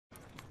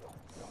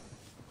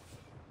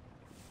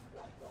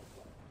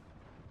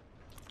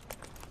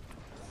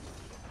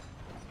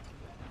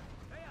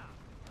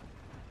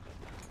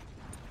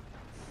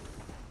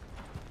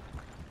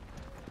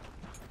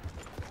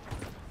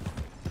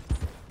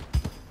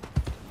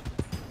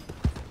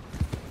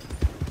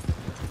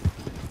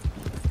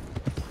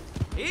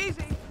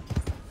Easy.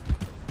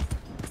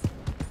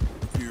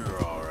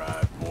 You're all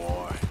right,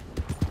 boy.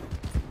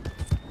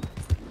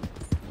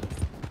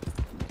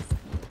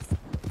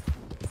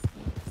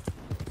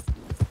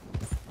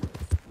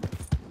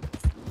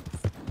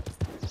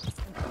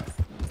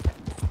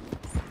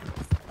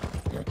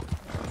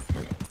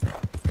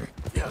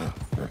 Yeah.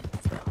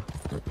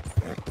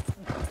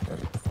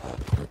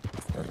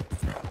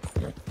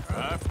 All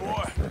right,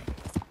 boy.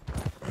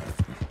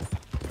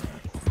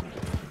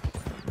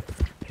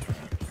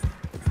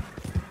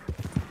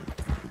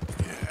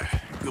 Yeah,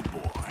 good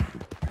boy.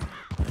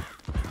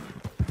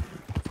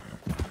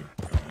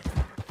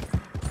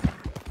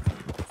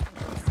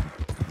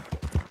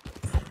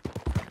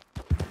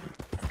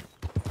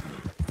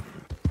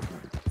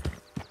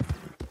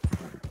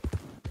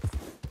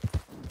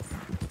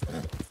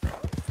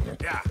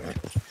 Yeah.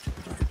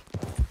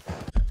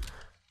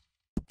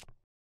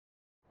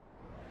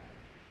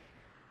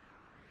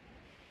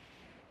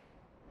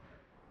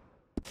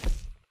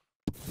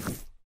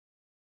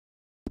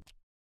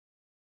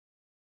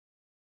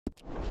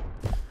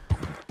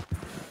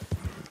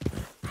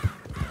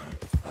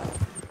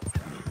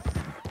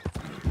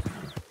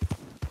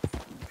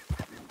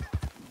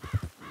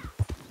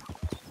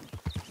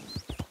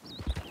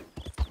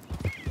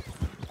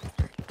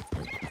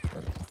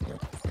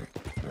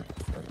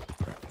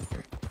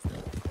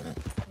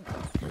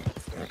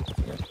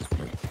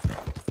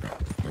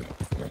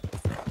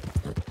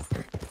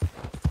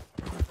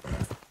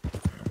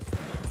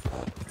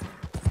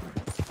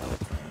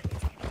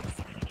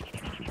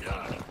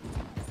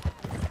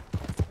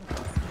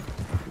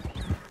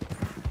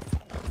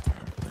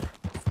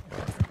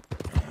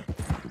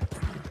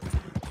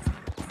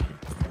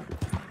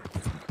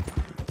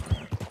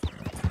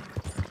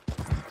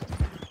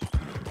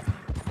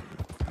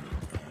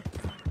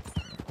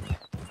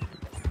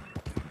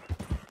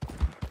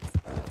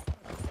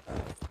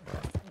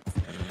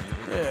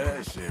 Yeah,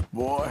 that's it,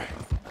 boy.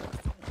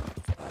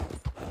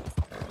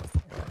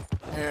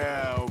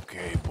 Yeah,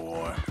 okay,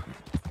 boy.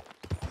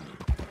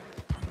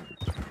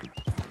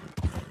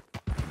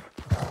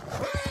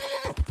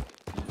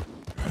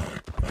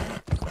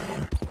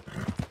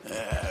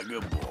 Yeah,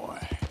 good boy.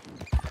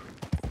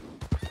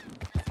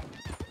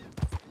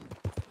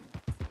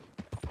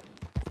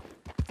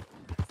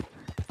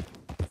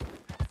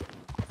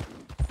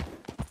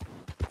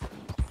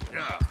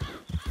 Yeah.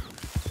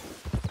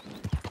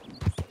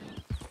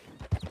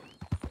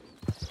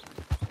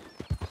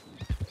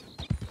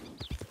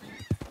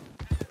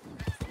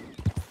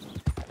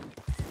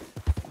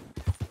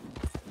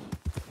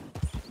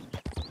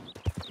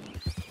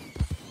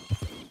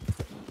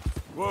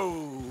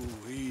 Whoa,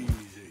 easy.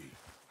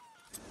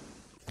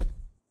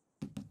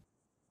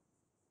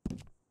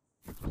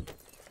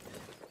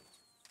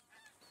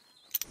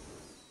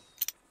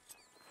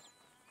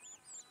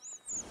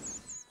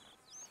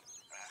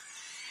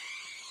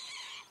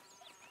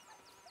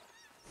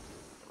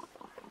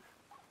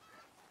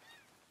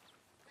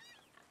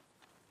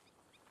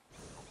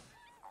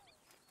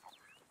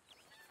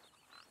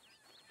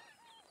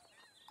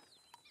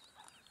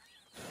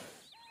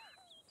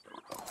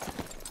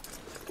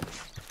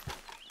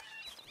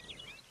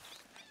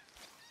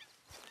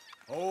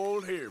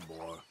 Hold here,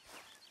 boy.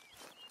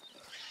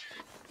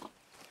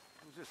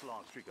 Who's this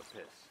long streak of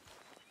piss?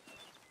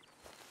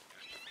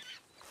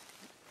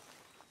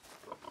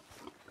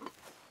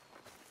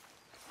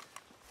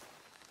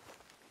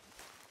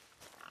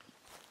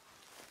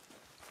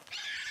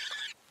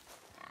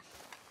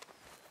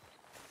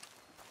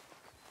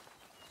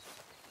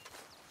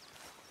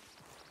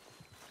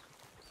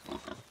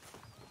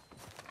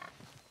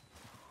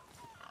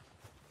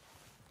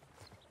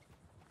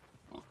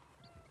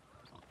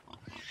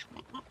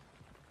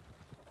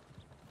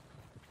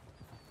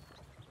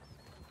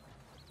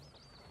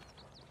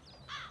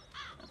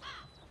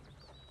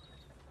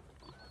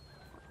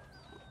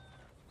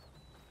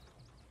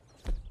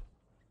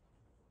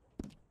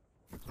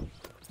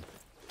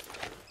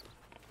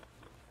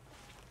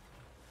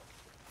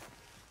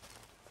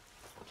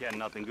 Can't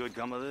nothing good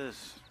come of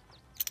this.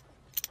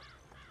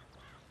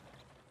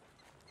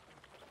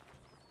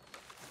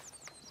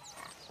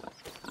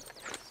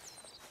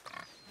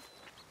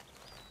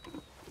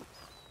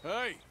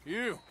 Hey,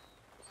 you.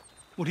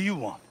 What do you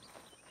want?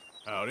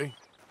 Howdy.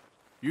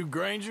 You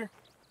Granger?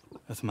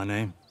 That's my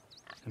name.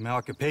 And my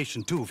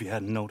occupation, too, if you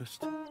hadn't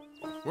noticed.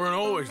 Weren't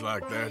always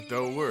like that,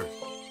 though, were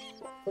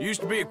you?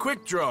 Used to be a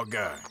quick draw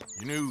guy.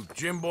 You knew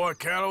Jim Boy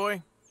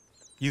Calloway?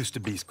 Used to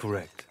be's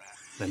correct.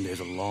 Then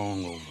there's a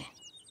long over.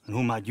 And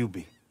who might you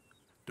be?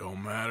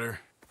 Don't matter.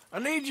 I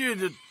need you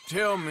to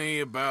tell me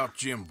about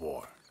Jim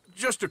Boy.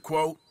 Just a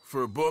quote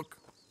for a book.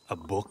 A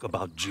book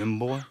about Jim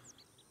Boy?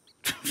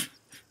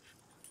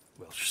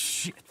 Well,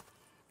 shit.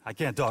 I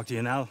can't talk to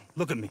you now.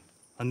 Look at me.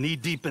 I'm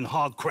knee-deep in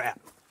hog crap.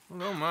 Well,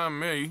 don't mind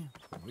me.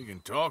 We can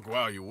talk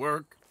while you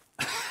work.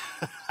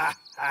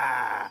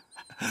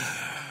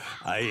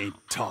 I ain't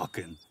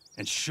talking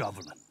and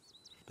shoveling.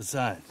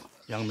 Besides,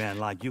 a young man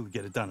like you could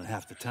get it done in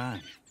half the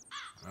time.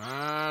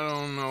 I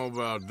don't know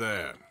about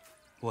that.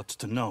 What's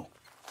to know?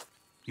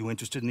 You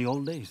interested in the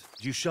old days?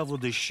 You shovel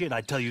this shit,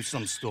 I tell you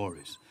some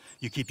stories.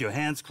 You keep your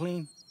hands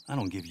clean, I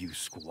don't give you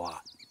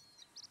squat.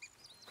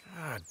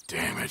 God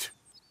damn it.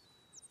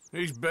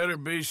 These better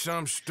be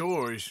some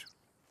stories.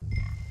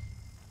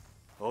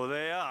 Oh,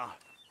 they are.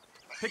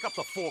 Pick up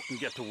the fork and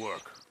get to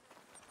work.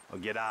 Or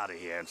get out of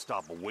here and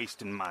stop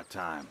wasting my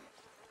time.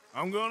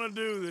 I'm gonna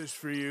do this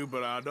for you,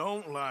 but I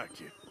don't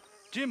like it.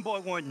 Jim Boy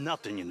weren't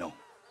nothing, you know.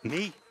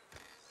 Me?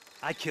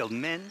 I killed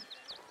men,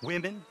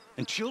 women,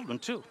 and children,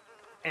 too.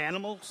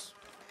 Animals.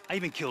 I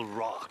even killed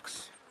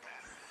rocks.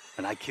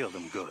 And I killed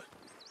them good.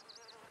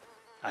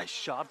 I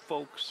shot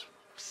folks,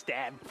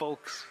 stabbed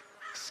folks,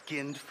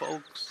 skinned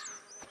folks.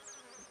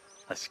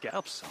 I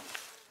scalped some.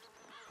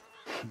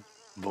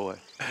 Boy,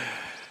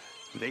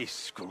 they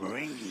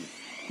scream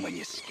when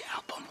you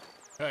scalp them.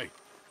 Hey,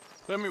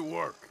 let me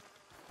work.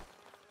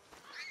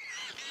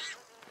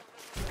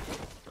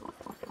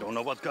 Don't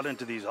know what got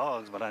into these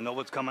hogs, but I know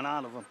what's coming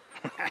out of them.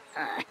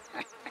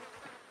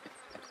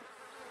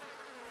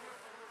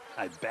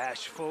 I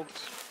bashed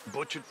folks,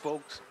 butchered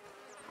folks.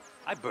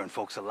 I burned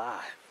folks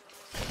alive.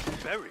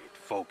 Buried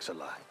folks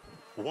alive.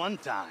 One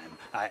time,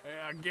 Hey,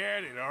 I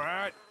get it, all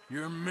right?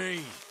 You're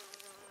mean.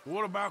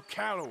 What about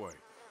Calloway?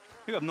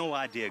 You have no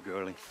idea,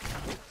 girlie.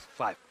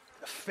 If I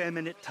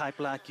effeminate type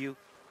like you,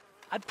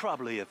 I'd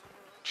probably have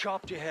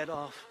chopped your head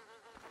off,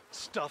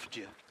 stuffed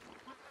you,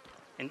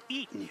 and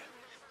eaten you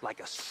like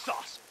a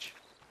sausage.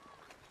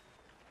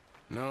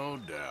 No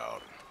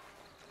doubt.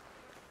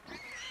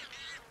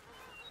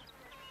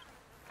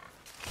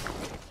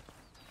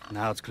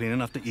 Now it's clean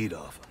enough to eat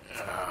off.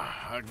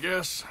 I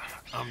guess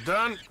I'm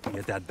done.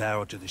 Get that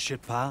barrel to the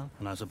shit pile,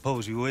 and I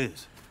suppose you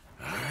is.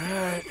 All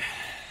right.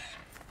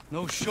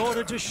 No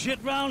shortage of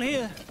shit round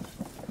here.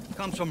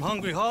 Comes from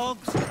hungry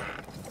hogs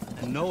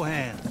and no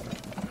hands.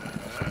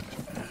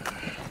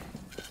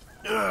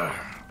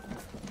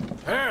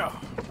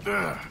 Hell,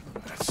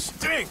 that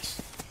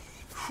stinks.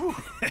 Whew.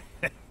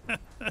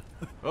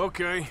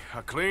 Okay,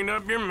 I cleaned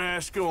up your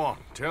mess. Go on,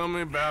 tell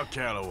me about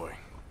Calloway.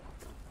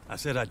 I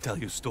said I'd tell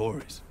you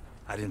stories.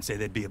 I didn't say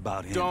they'd be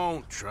about him.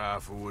 Don't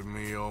trifle with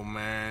me, old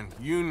man.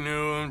 You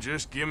knew him.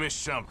 Just give me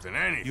something,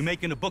 anything. You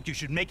making a book, you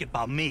should make it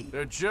about me.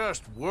 They're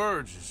just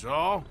words, is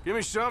all. Give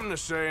me something to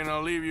say and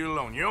I'll leave you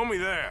alone. You owe me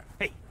that.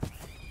 Hey,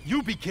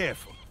 you be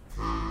careful.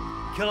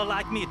 Killer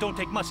like me, it don't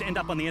take much to end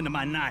up on the end of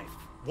my knife.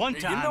 One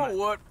time... You know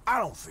what? I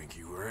don't think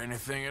you were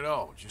anything at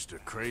all. Just a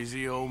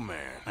crazy old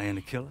man. I ain't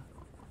a killer?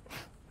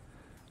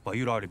 Well,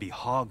 you'd already be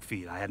hog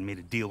feed. I hadn't made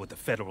a deal with the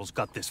Federals,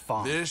 got this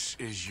far. This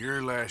is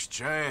your last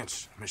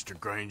chance, Mr.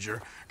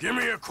 Granger. Give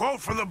me a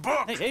quote for the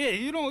book! Hey,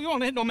 you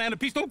don't hit no man of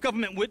peace, no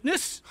government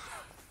witness.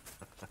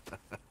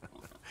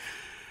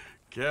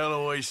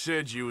 Calloway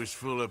said you was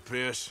full of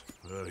piss,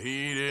 but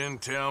he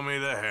didn't tell me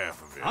the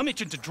half of it. I'm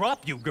itching to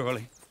drop you,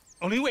 girlie.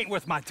 Only you ain't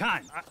worth my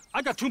time.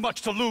 I got too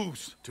much to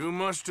lose. Too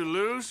much to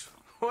lose?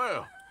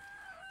 Well,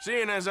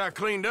 seeing as I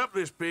cleaned up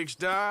this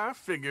pigsty, I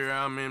figure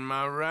I'm in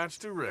my rights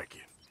to wreck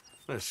it.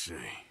 Let's see.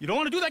 You don't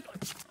want to do that?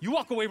 You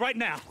walk away right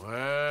now.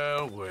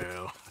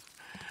 Well.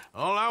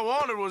 All I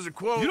wanted was a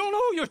quote. You don't know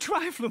who you're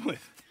trifling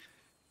with.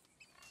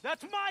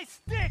 That's my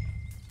stick!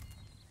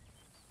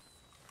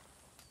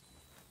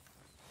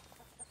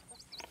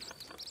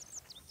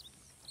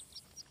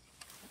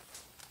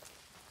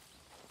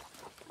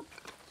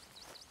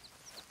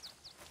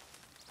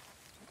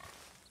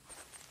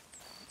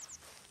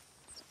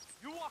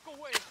 You walk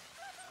away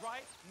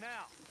right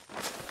now.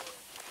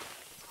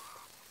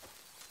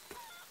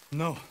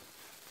 No.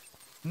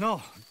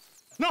 No.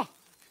 No!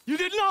 You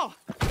didn't know!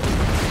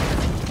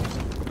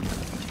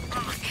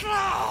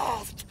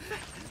 No!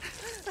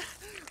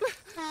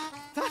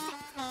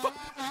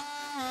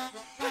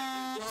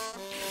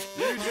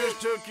 You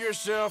just took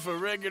yourself a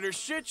regular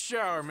shit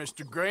shower,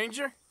 Mr.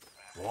 Granger.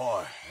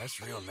 Boy, that's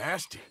real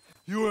nasty.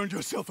 You earned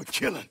yourself a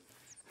killing.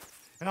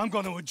 And I'm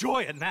gonna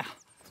enjoy it now.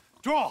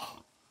 Draw!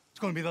 It's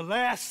gonna be the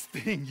last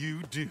thing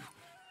you do.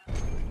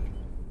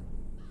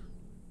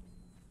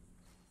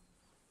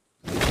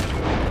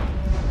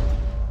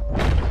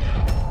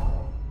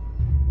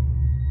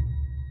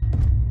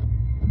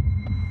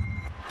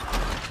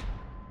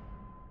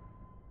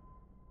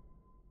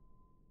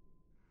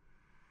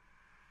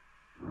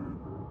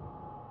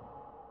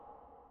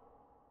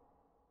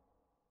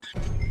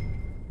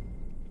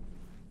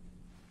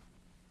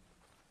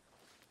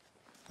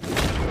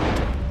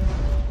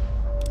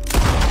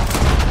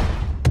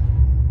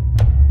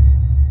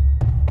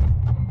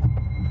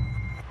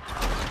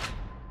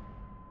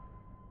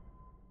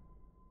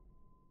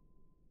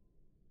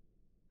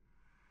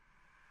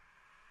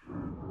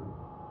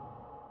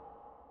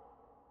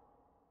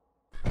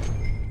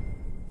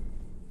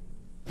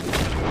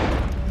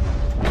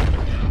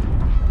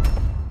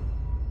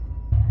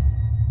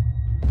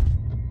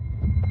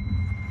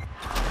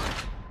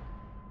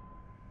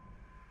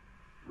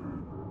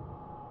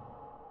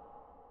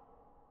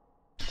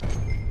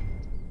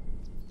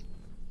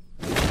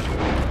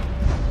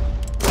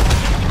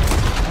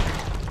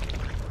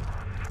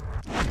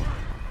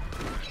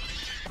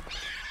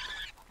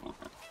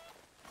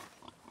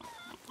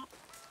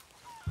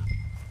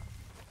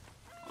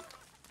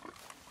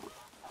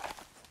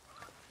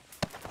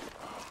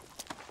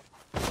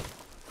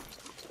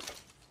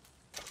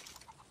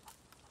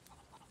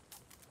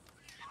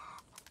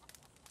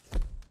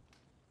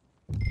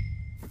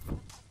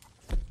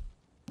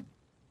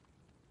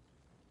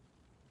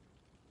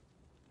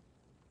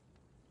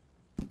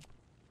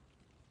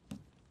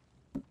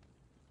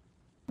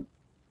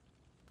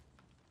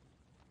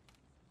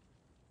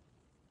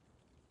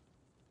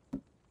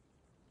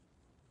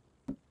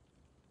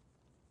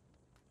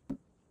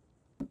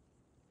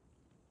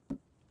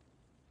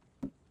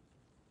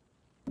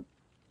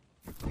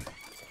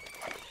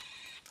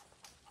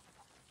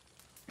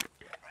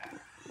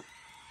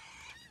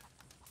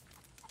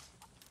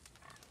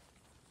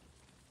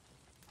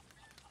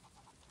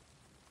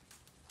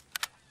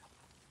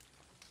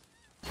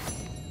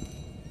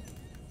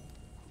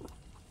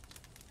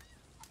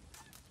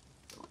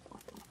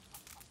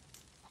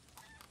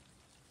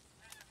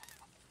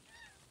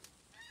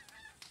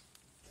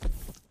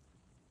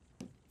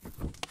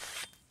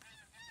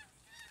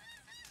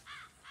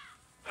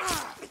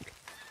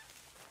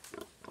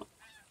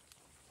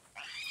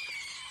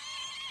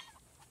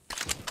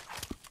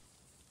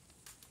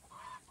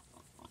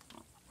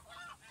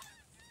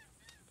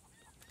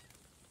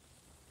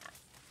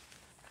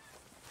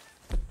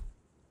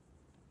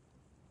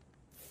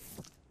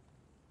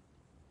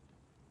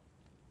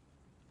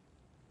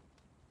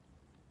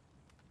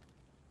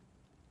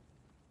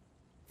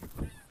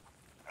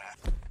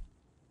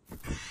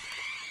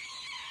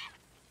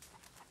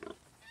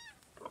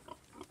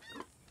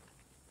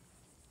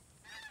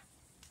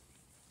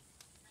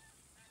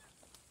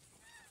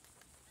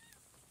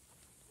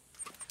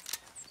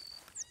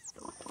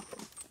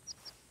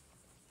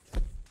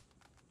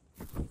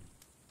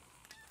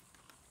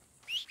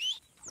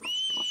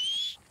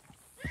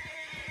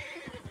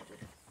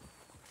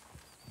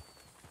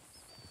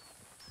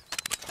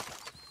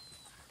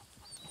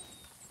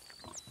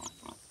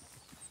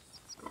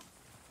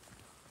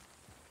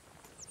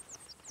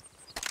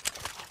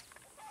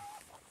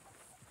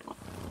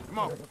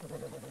 on.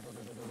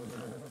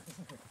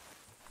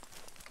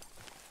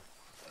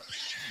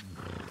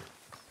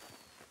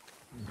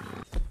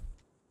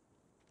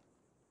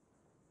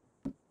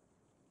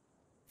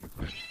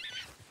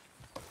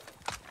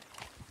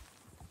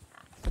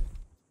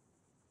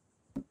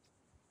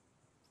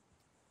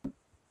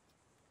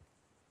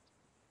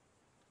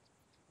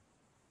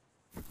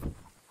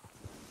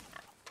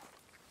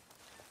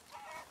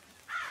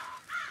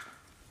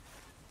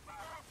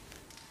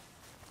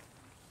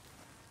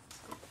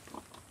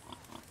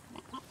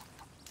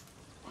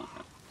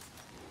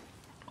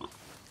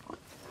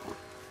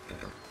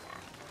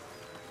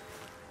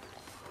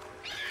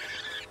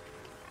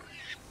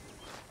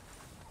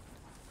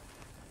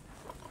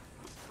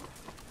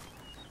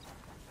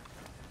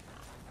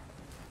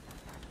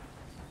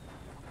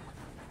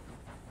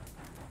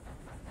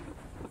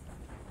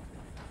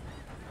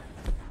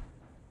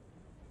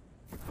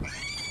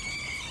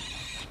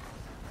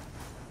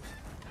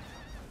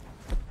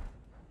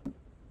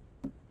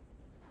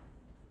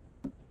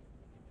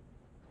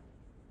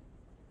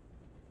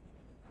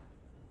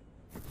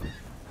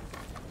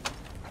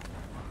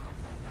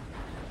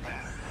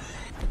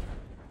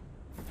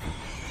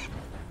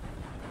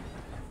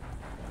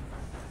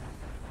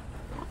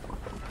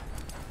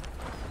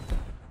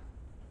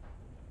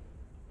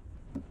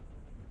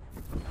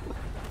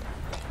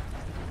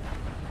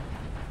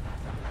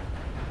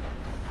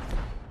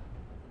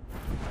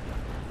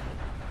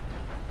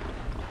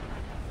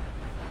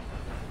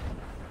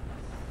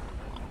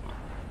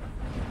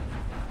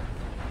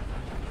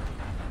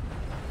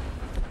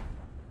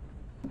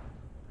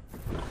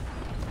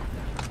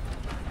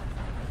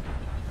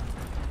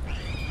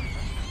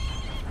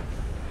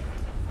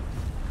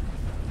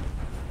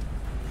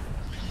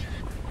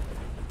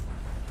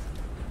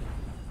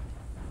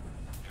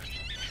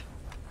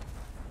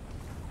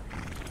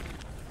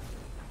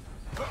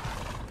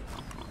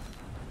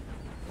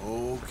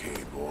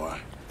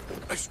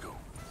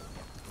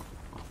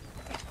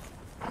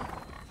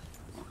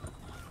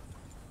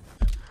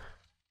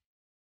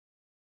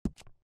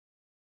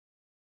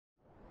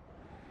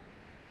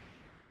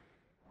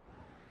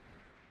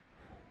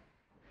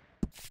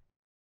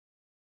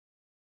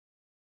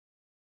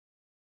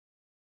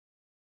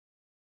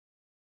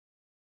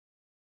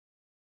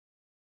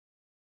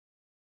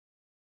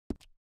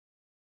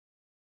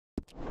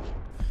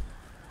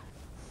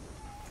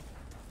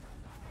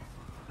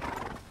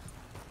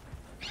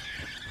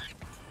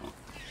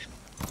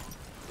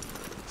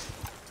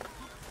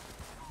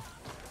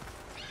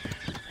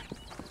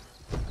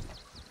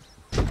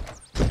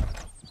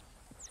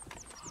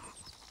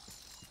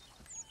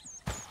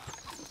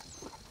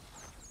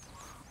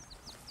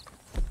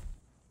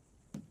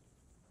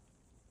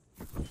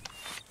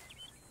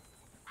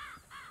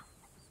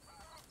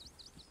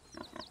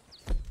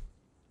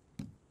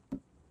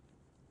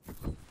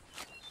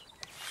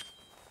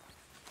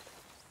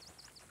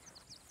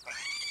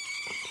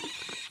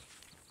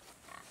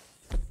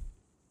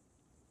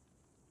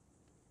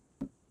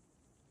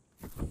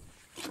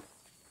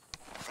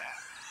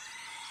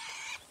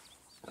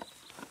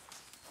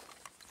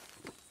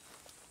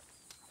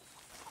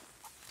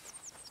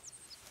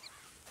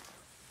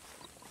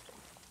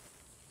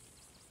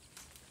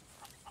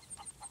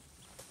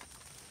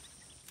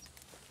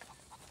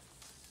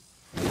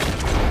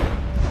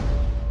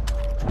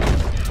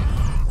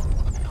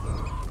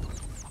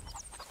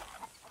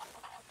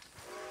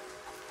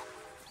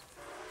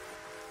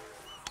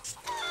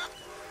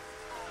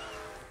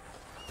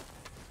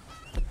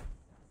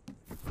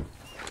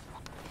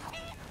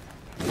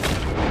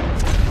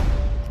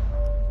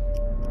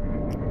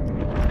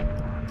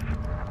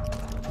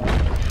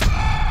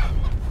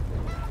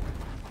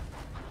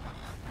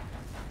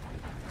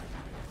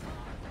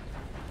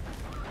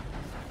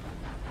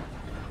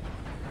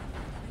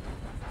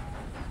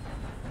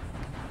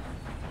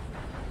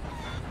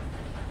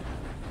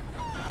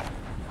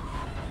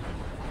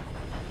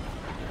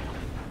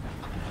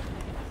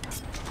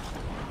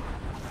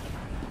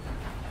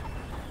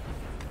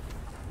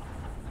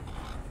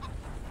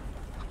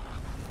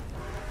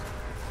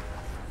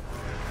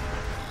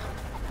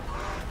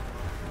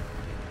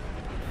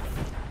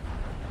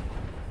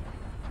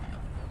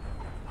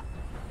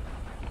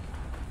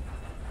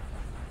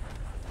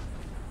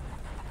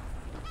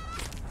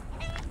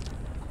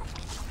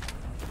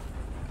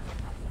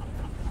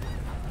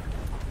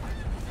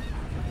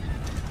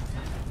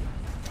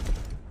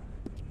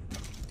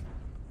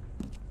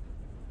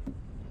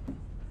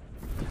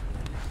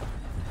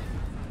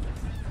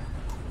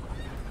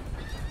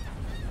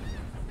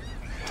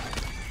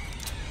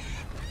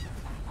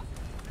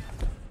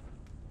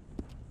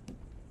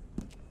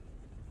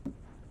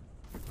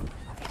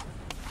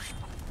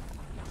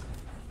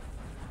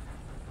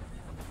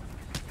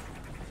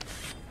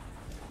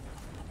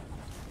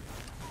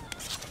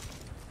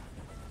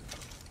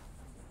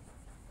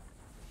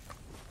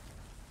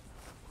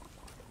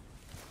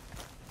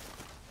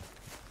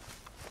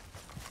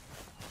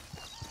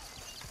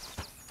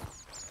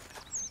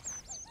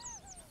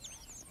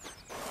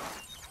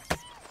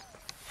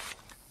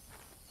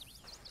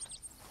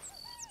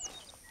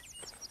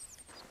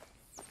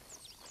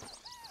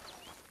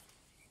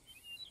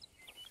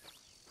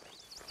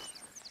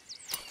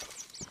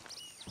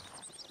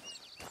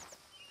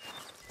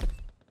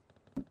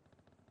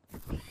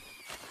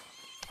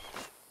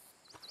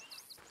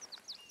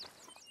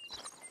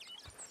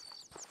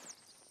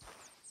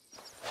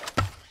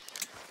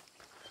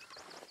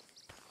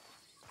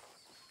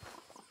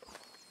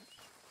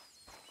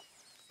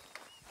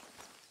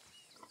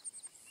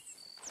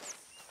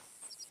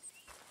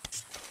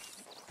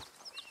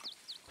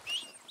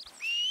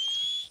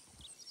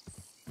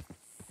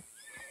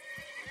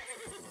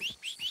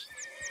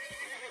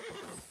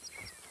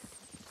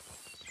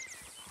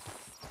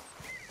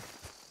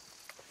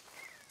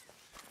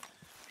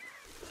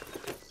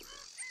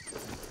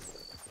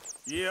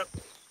 Yep.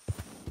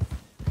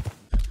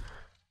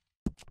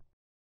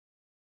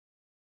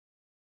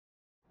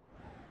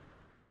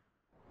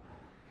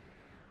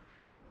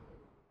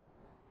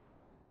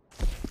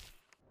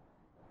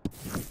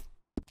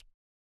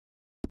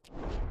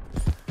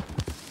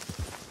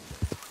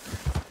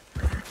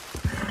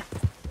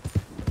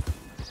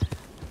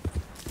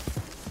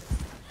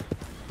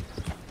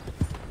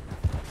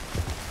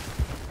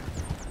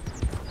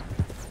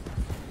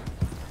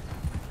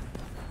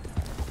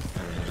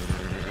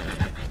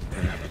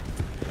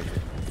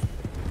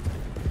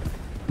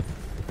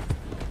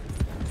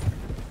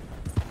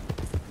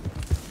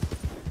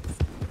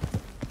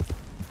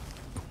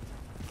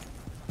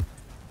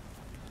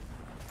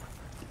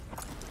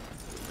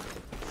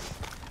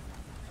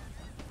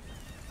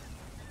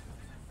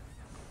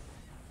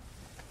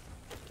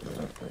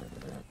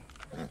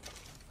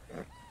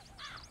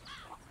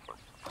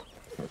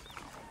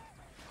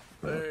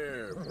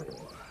 There, boy.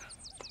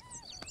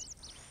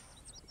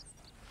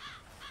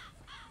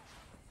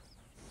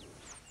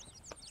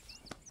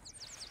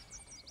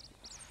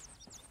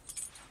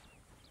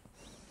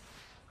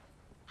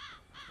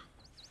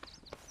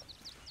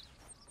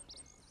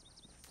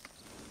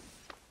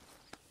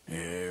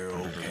 You're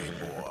okay,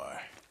 boy.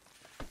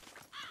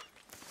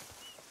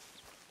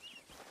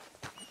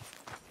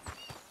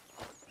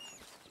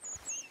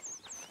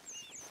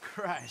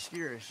 Christ,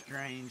 you're a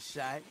strange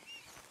sight.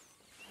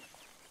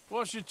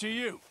 What's it to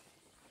you?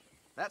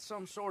 That's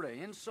some sort of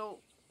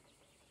insult?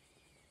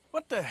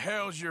 What the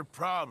hell's your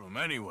problem,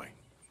 anyway?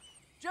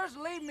 Just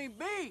leave me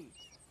be.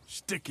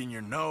 Sticking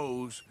your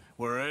nose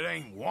where it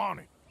ain't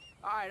wanted.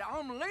 All right,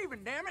 I'm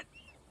leaving, damn it.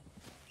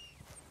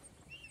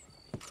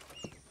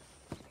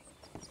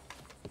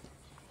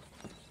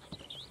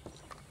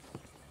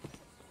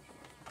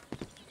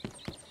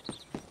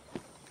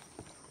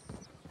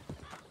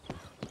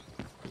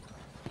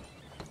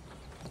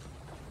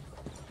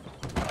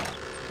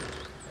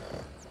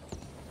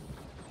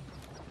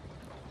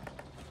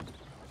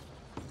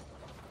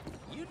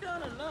 You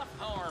done enough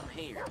harm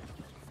here.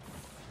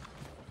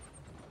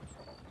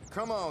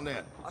 Come on,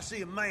 then. I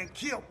see a man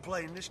killed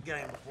playing this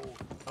game before.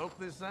 Hope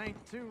this ain't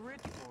too rich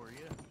for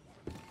you.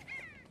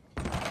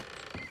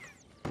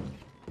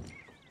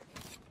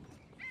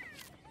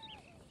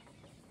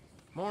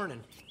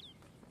 Morning.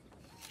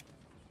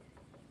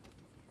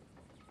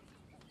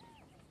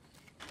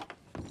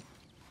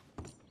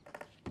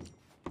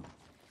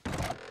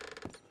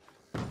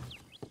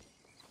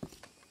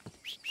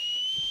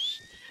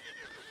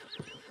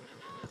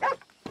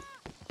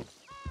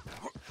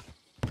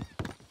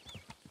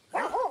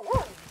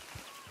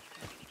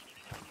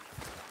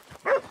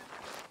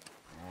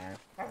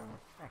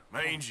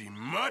 Mangy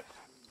mutt.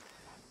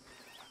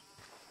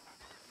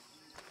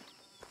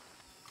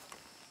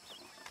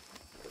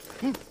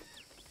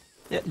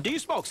 Do you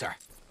smoke, sir?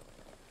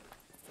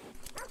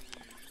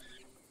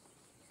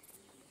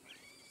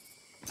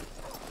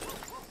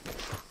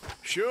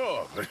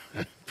 Sure, but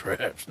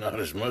perhaps not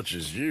as much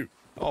as you.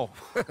 Oh,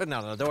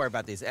 no, don't worry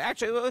about these.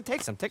 Actually, well,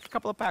 take some. Take a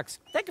couple of packs.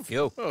 Take a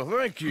few. Oh,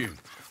 thank you.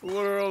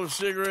 What are all the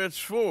cigarettes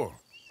for?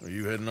 Are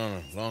you heading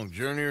on a long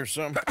journey or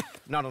something?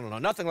 No,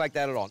 nothing like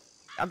that at all.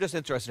 I'm just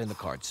interested in the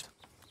cards.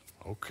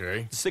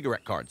 Okay. The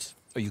cigarette cards.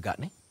 Oh, you got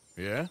any?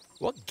 Yeah?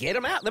 Well, get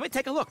them out. Let me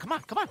take a look. Come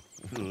on.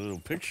 A little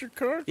picture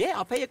card? Yeah,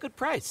 I'll pay you a good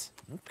price.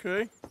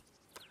 Okay.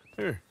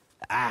 Here.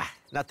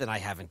 Nothing I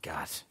haven't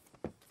got.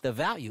 The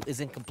value is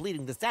in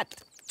completing the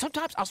set.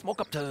 Sometimes I'll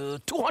smoke up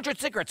to 200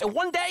 cigarettes in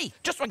one day,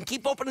 just so I can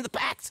keep opening the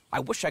packs.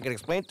 I wish I could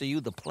explain to you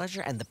the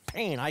pleasure and the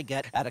pain I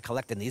get out of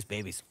collecting these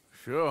babies.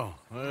 Sure.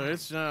 It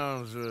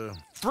sounds,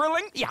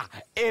 Thrilling? Yeah,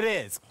 it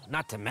is.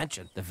 Not to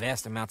mention the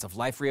vast amounts of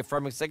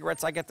life-reaffirming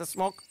cigarettes I get to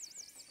smoke.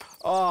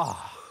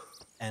 Oh,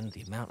 and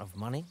the amount of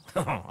money?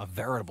 A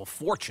veritable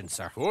fortune,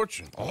 sir.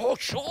 fortune. Oh,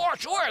 sure.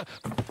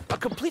 A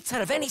complete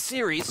set of any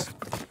series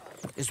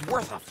is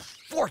worth a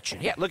fortune.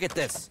 Yeah, look at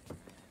this.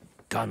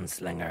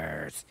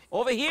 Gunslingers.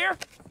 Over here,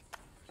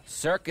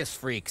 circus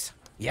freaks.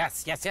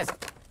 Yes.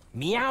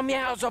 Meow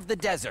meows of the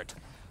desert.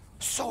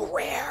 So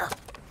rare.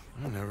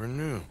 I never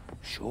knew.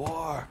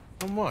 Sure.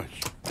 How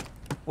much?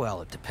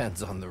 Well, it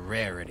depends on the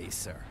rarity,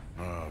 sir.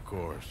 Oh, of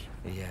course.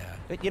 Yeah.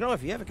 But, you know,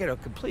 if you ever get a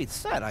complete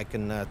set, I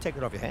can take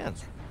it off your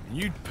hands.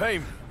 You'd pay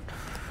me.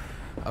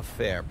 A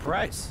fair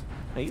price.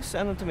 Now, you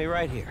send them to me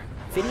right here.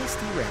 Phineas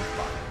D.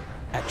 Ramsbottom,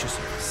 at your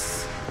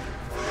service.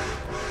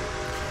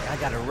 I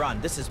gotta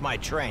run. This is my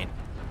train.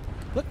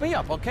 Look me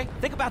up, okay?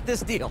 Think about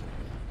this deal.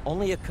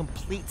 Only a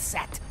complete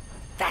set.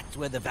 That's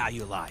where the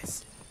value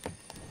lies.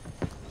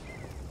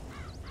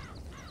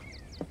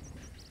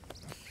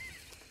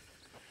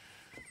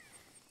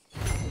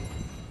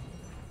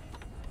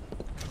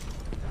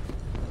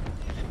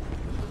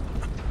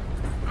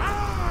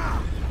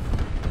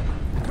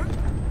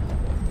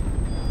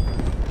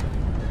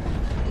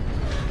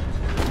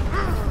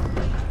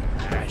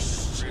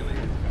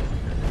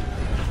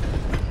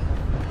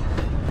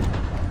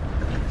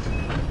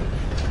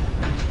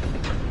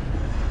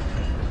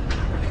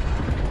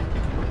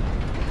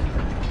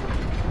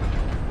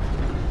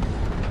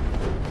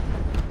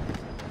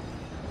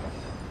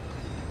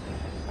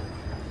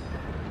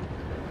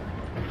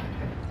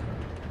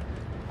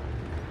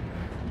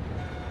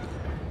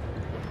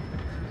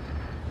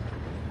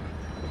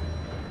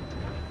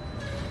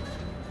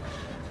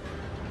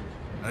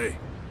 Hey,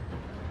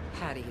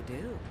 How do you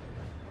do?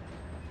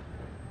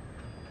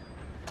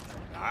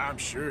 I'm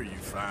sure you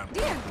find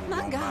Dear, people my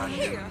won't God, mind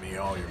here. giving me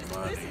all your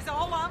money. This is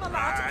all I'm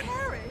allowed Right to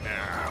carry.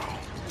 now.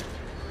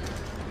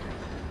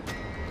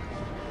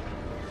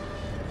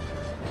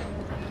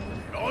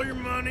 All your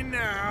money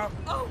now.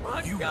 Oh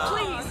my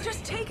God! Please,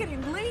 just take it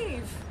and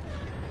leave.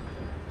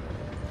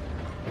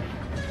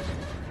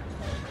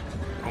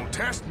 Don't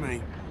test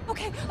me.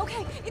 Okay,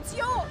 it's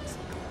yours.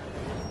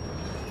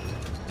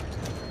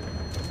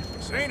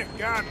 This ain't a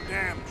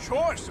goddamn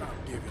choice I'm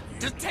giving you.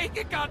 Just take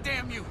it,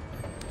 goddamn you!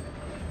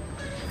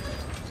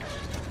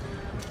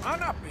 Am I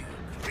not being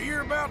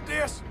clear about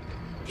this?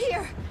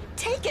 Here,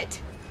 take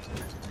it.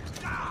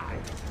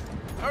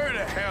 Hurry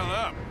the hell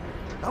up.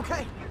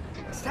 Okay,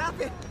 stop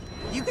it.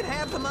 You can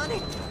have the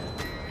money.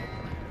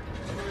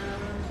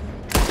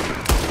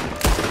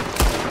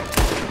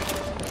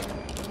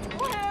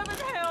 Oh,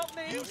 heavens help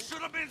me. You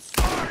should have been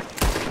smart!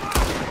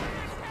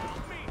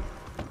 Help me!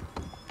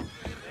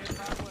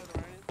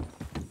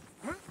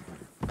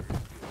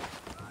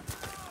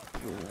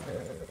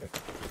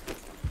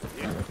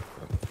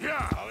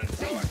 Yeah, I'll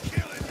enjoy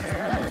killing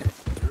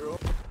you.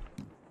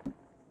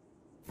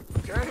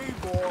 Okay,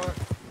 boy.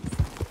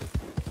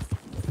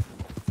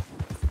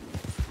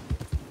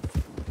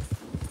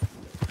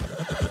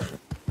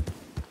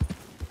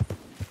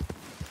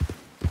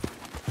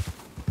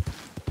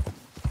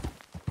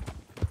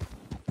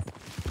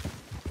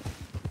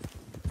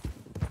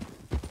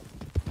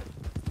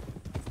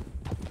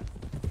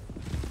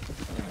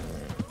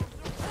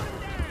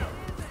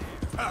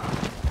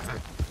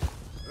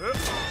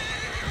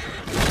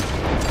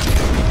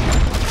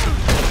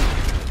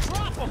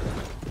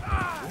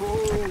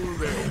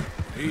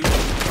 You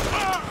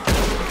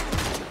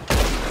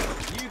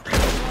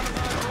killed one of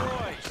my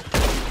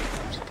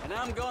boys, and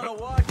I'm gonna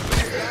watch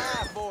you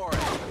die for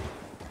it.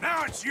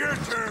 Now it's your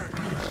turn.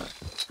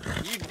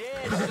 You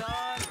dead,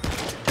 son.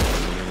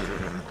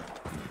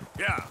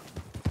 Yeah.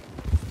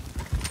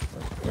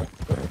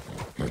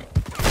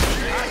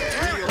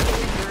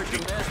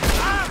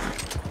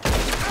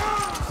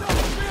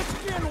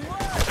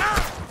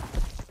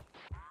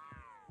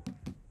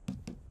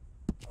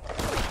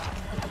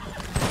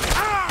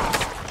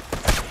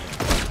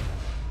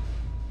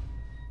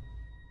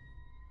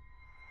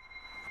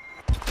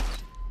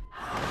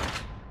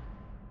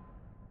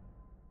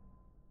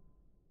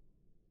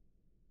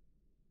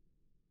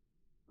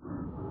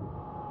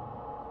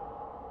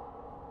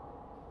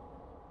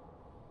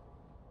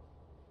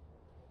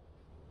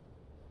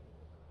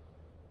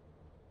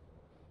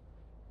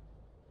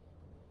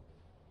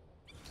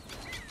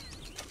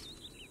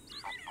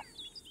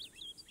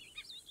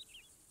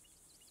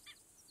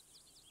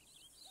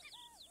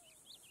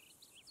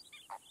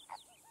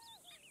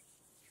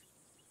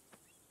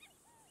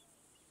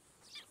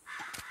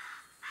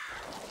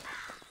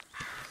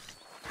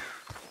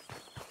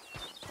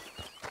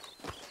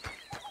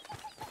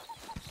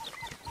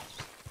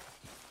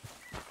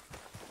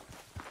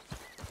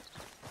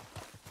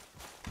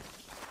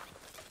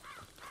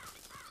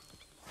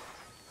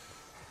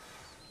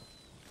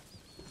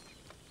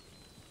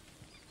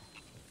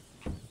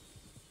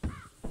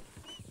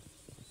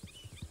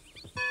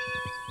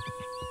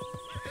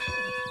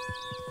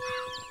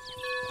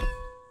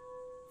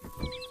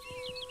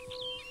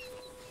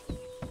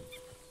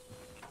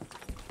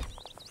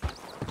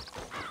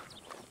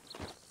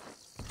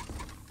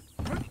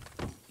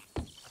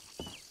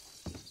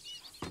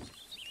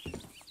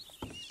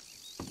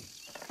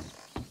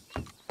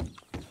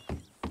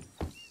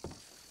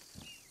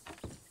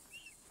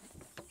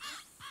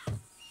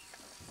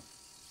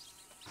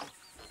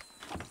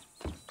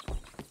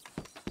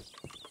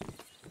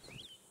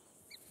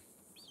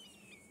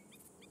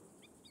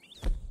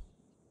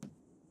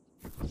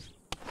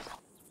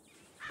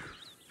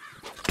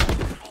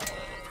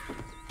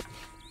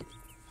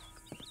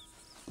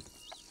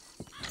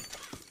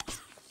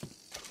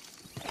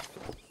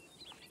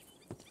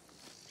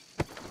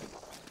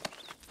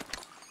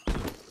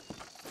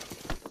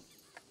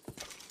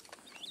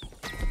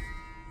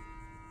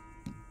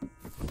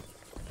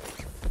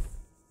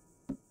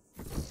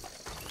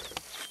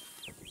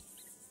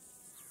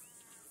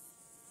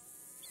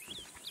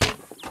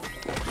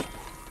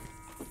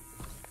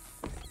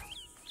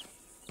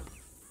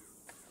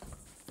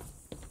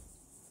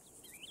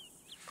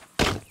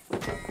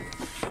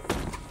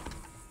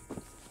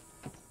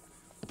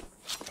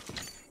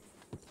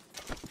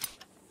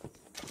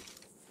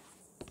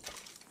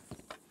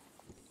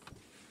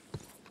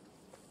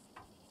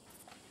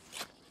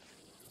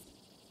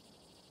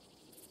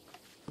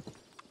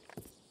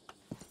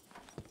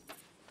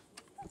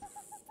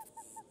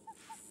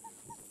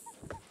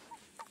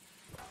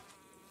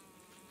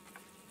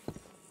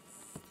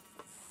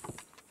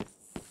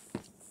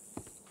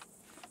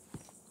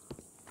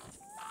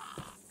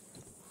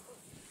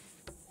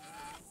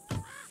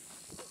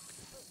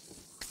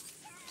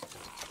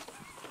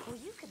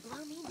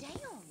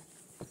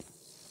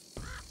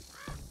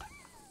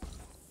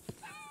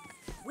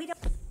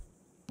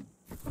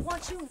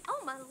 Want you?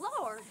 Oh my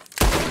lord!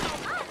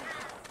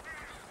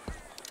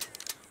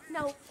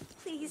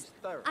 Please,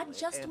 I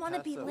just want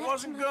to be I left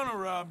wasn't to my... gonna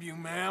rob you,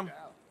 ma'am.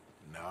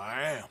 Now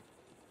I am.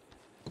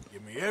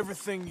 Give me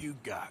everything you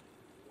got.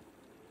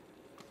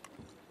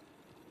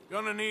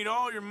 Gonna need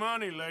all your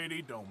money,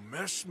 lady. Don't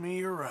mess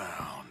me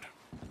around.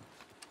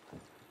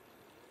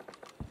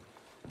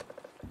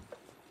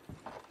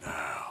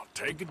 Now,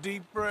 take a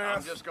deep breath.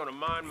 I'm just gonna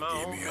mind my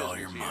Give own me all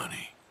your business here.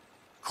 money.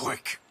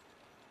 Quick.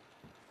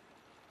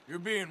 You're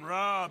being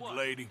robbed,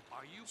 lady.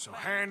 So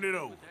hand it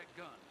over.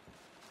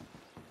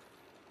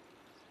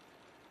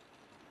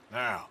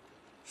 Now,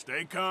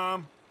 stay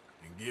calm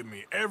and give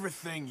me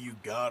everything you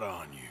got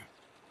on you.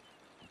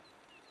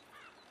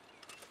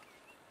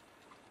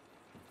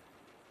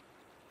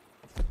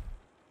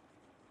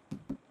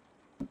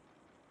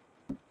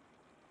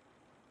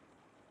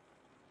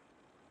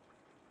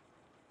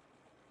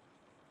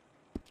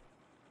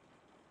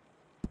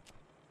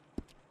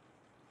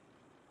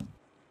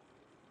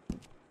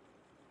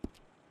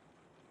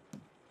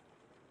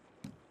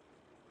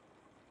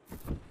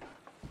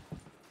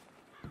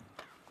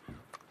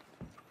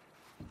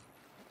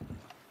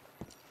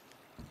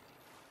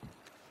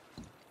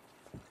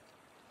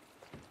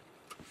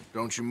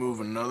 Don't you move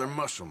another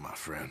muscle, my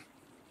friend.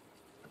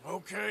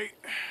 Okay,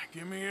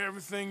 give me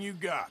everything you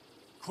got.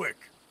 Quick.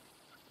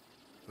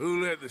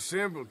 Who let the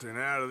simpleton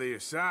out of the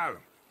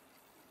asylum?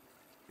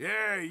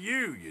 Yeah,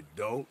 you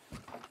dolt.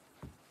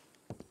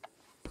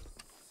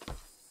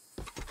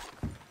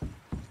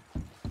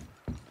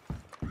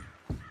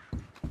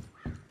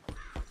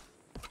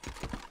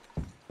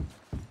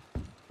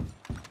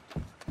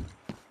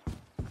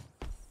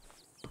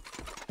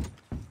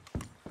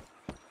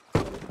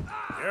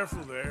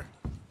 Careful there.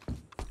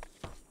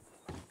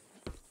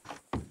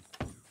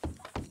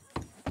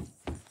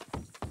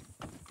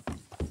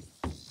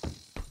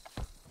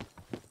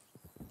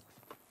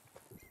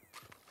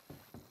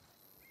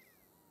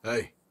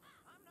 Hey.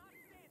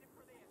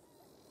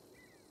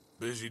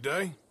 Busy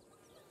day?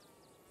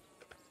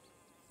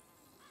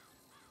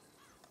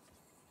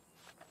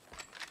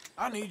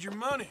 I need your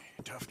money,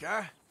 tough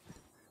guy.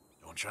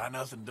 Don't try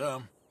nothing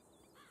dumb.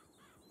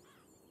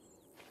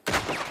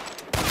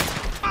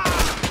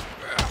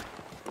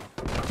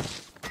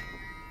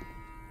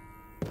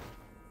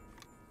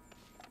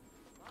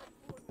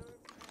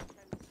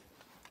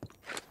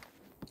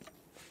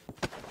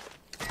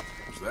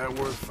 Is that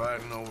worth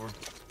fighting over?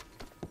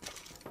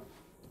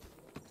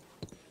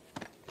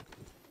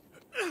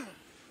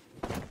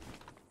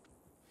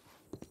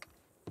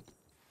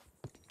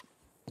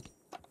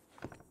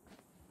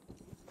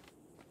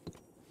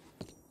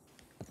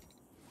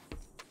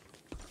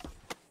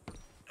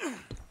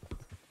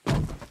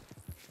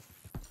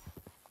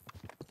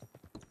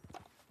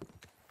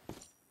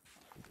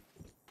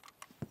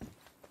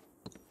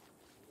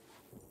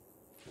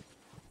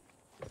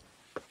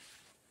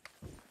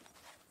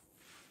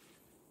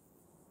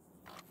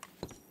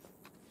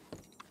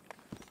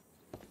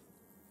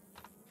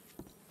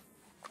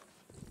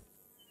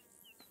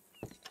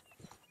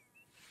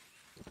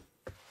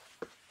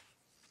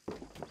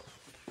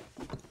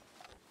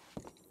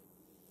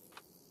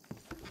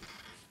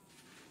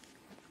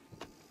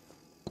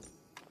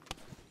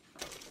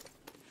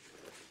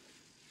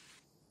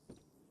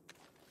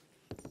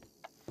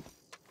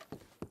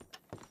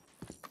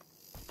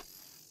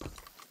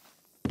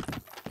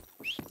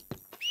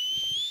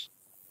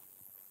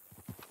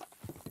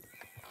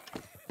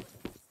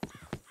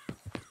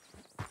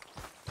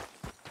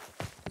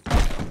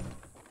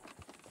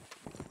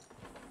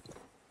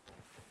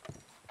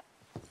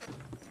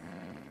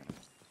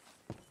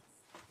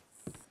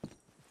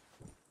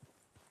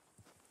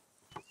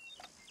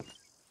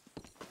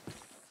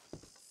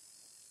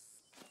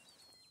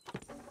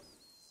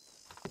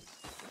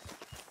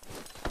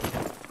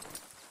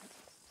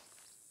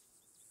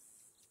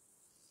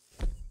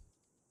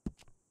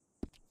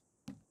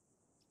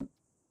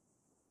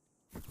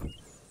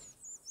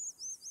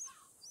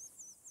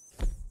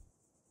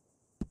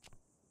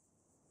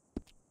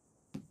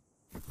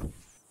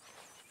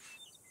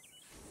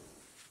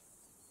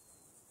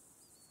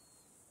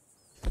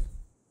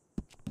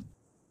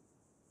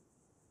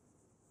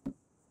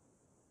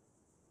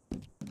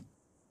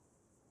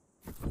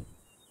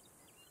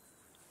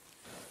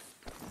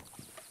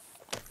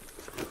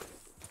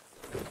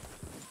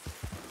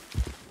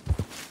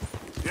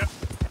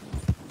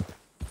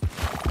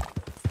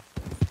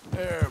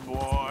 There,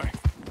 boy.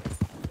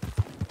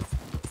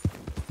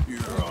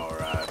 You're all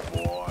right,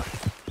 boy.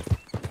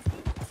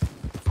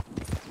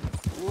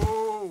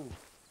 Whoa.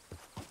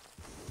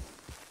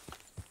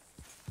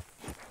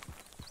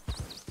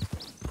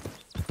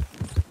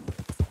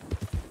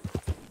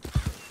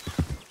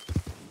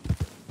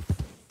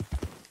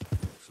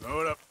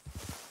 Slow it up.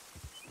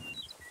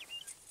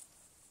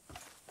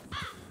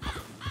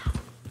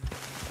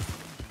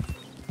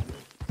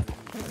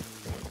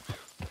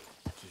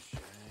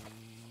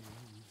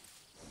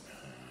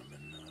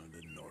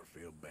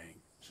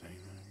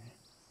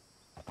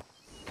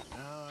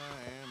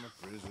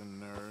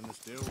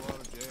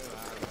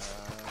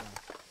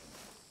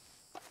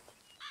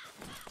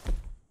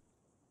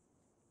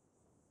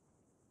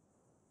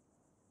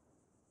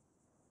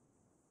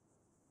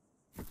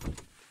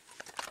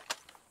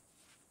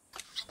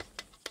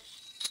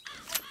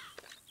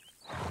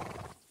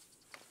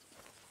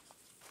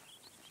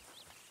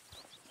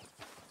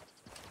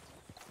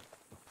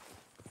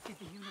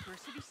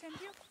 University send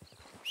you?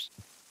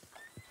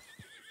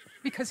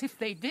 Because if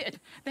they did,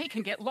 they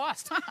can get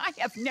lost. I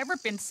have never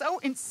been so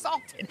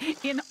insulted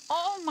in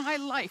all my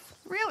life.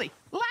 Really,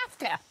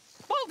 laughed at.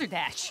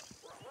 Balderdash.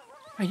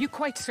 Are you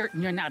quite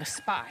certain you're not a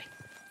spy?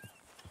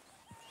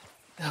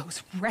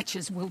 Those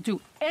wretches will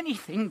do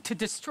anything to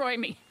destroy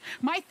me.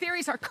 My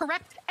theories are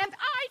correct, and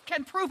I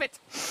can prove it.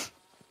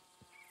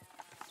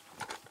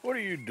 What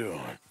are you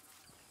doing?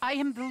 I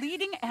am the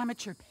leading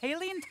amateur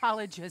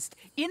paleontologist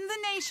in the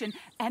nation,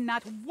 and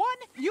not one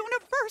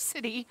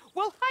university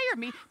will hire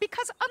me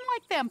because,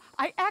 unlike them,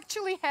 I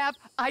actually have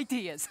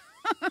ideas.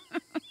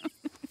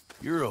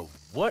 You're a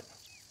what?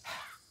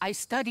 I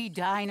study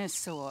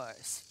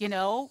dinosaurs. You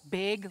know,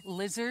 big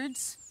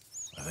lizards.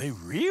 Are they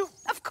real?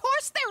 Of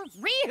course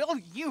they're real,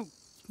 you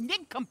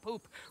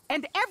nincompoop.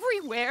 And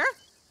everywhere.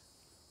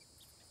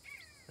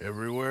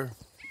 Everywhere?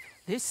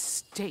 This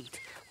state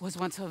was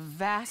once a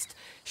vast,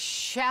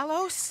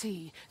 shallow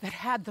sea that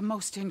had the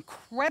most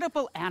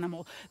incredible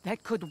animal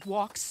that could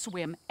walk,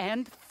 swim,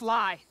 and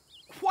fly.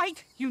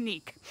 Quite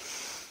unique.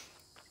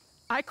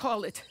 I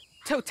call it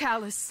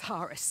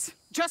Totalisaurus.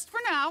 Just for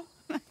now.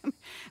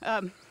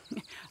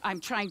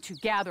 I'm trying to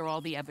gather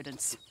all the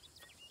evidence.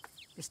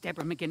 This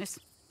Deborah McGinnis.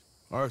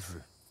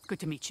 Arthur. Good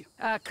to meet you.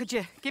 Could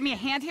you give me a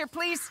hand here,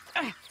 please?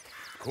 Of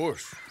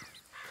course.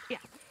 Yeah.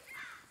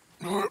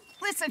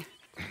 Listen.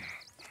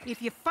 If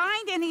you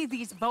find any of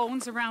these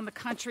bones around the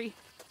country,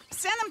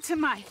 send them to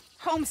my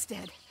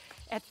homestead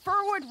at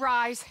Furwood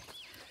Rise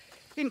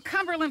in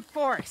Cumberland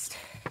Forest.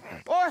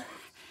 Or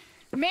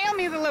mail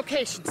me the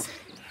locations.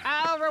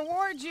 I'll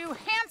reward you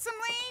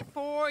handsomely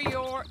for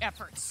your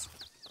efforts.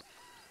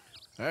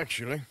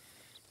 Actually,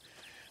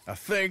 I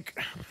think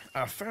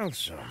I found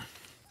some.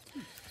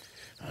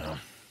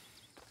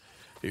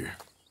 Here.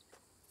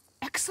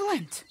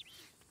 Excellent.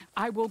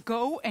 I will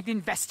go and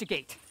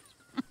investigate.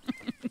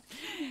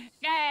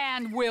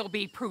 And we'll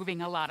be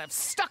proving a lot of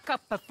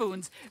stuck-up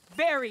buffoons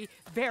very,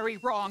 very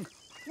wrong.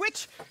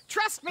 Which,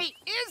 trust me,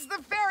 is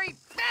the very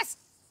best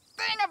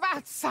thing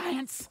about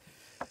science.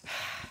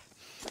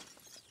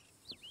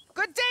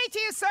 Good day to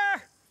you,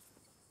 sir.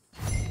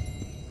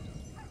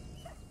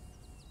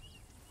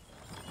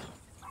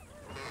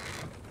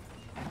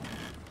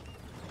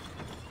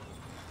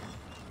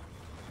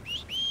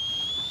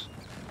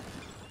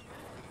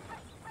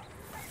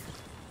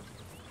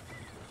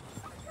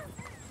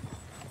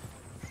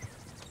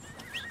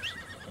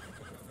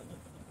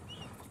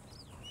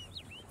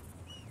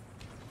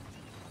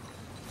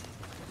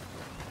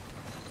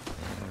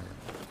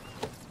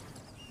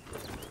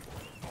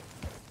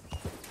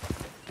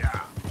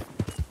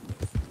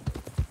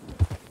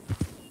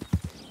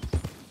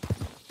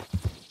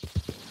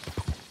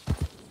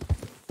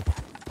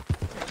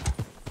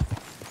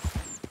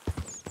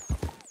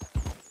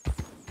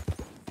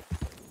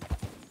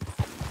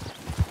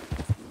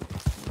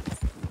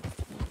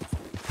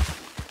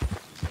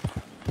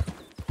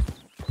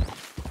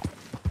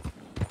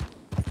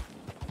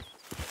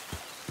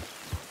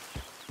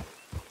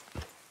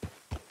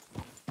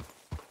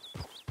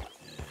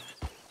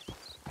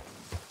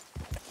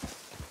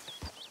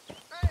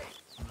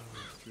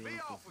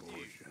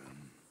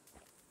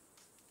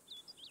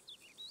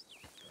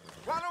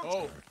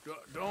 Oh,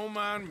 don't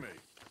mind me.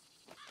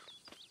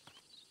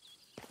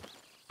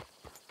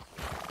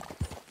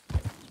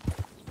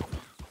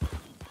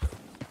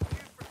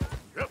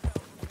 Yep.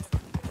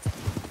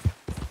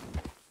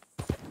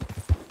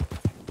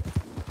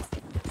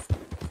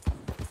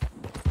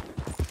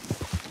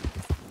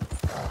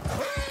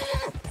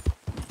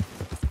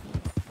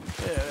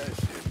 Yeah,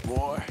 that's it,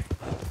 boy.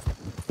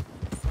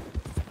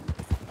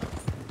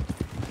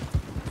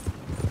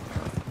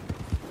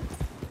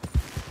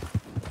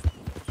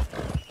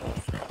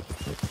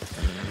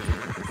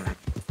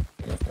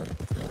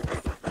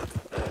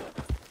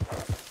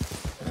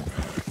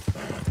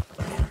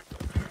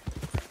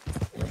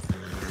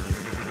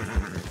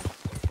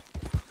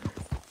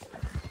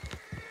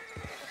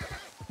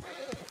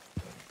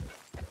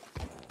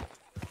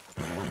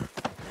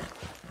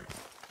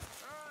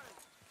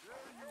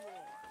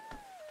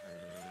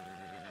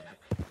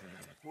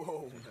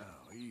 Whoa,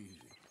 now, easy.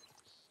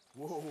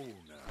 Whoa,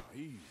 now,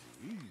 easy,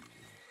 easy.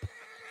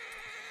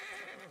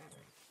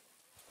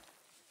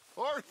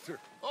 Arthur!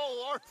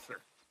 Oh,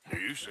 Arthur!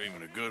 You seem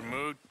in a good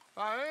mood.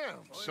 I am,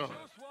 son.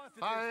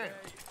 I am.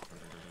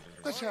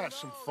 Let's have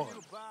some fun.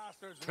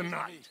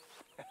 Tonight.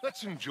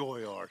 Let's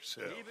enjoy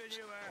ourselves.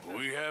 Are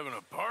we having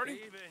a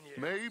party?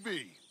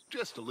 Maybe.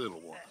 Just a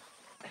little one.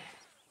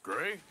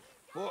 Gray?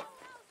 What?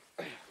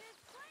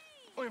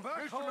 I'm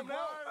back home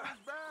now.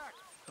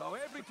 So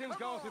everything's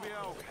going to be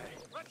okay.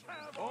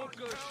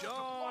 Uncle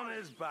Sean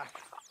is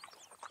back.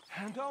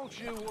 And don't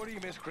you worry,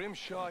 Miss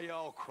Grimshaw, you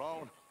old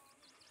crone.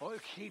 I'll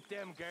keep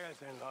them girls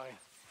in line.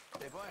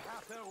 If I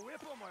have to whip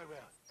them, I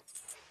will.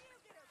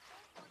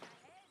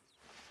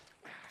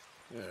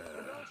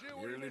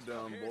 Yeah, really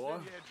dumb, boy.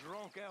 You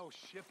drunk out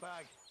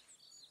shitbag.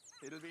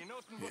 It'll be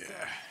nothing but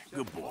Yeah,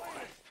 good boy.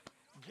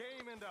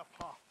 Game in the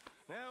pot.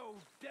 Now,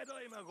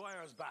 Deadeye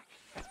Maguire's back.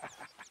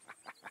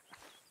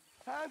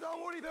 And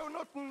don't worry about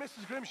nothing,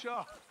 Mrs.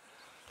 Grimshaw.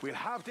 We'll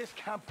have this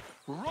camp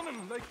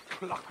running like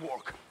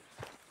clockwork.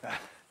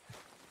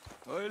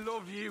 I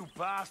love you,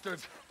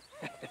 bastards.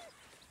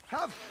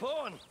 Have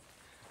fun.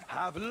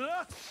 Have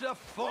lots of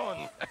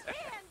fun.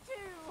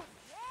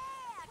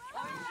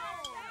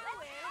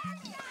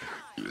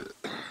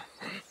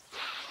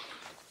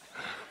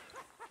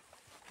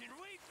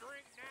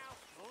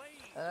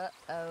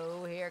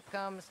 Uh-oh, here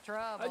comes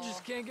trouble. I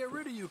just can't get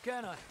rid of you,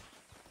 can I?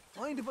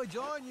 Mind if I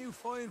join you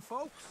fine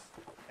folks?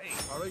 Hey,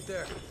 all right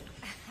there.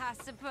 I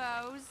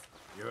suppose.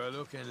 You're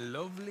looking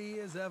lovely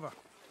as ever,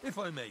 if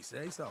I may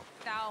say so.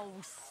 Oh,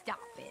 stop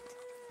it.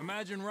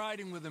 Imagine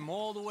riding with him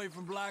all the way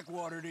from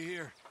Blackwater to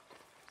here.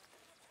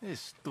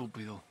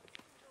 Estúpido.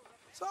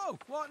 So,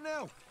 what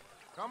now?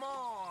 Come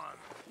on.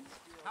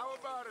 How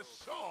about a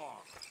song?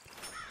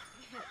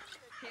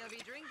 He'll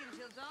be drinking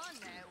till dawn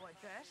now, what's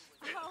that?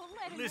 Oh,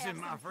 let him Listen, have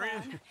my some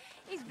friend. fun.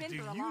 He's been Do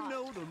through a you lot.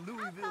 know the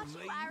Louisville I thought you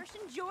lady? Irish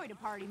enjoyed a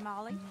party,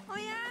 Molly.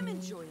 I am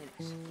enjoying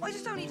it. I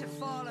just don't need to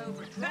fall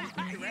over drunk.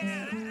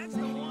 Yeah, that's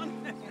the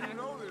one. You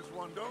know this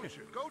one, don't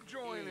you? Go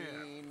join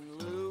in.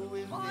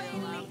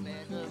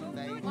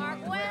 Mark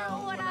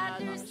well what I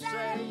do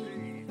say.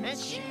 And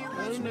she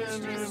was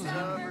mistress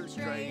of her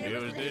trade.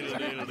 It was diddle,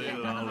 diddle,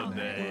 diddle all the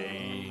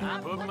day.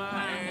 Put my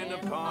hand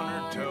upon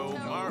her toe.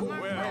 Mark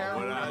well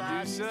what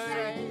I do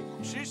say.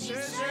 She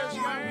says,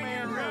 young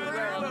man,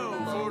 rather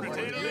low for the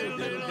diddle, diddle,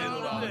 diddle,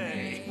 diddle all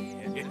day.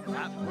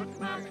 I put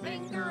my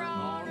finger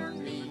on her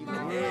knee.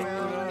 Mark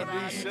Well, what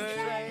I do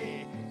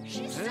say.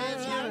 She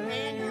says, young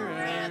man, you're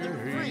rather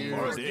free.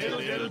 For diddle,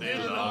 diddle,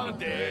 diddle all the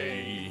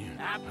day.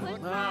 I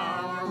put My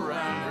arm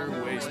around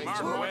her waist.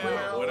 Mark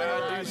well what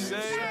I do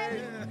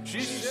say.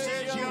 She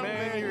says, young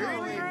man,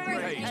 you're in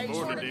great haste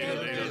for the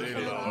diddle, diddle,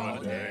 diddle all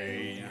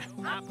day.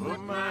 I put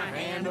my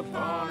hand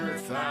upon her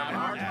thigh.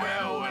 Mark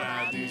well what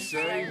I do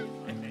say.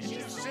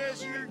 She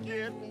says you're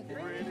getting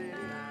pretty.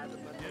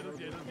 Diddle,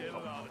 diddle,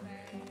 diddle all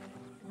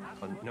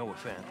day. No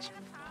offense.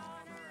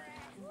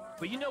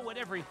 But you know what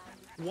every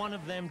one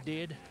of them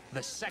did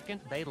the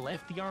second they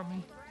left the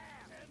army?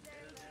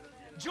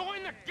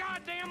 Join the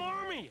goddamn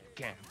army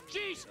again.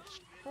 Jesus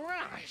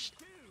Christ.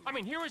 I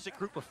mean, here is a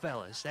group of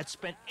fellas that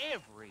spent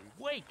every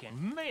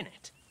waking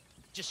minute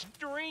just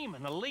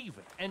dreaming of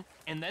leaving. And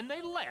then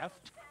they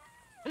left,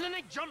 and then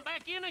they jumped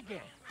back in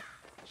again.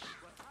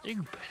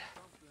 Stupid.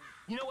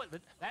 You know what?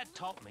 That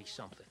taught me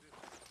something.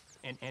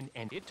 And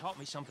it taught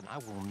me something I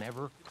will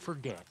never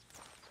forget.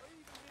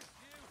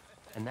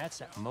 And that's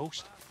that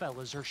most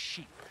fellas are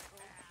sheep.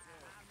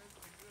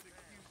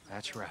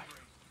 That's right.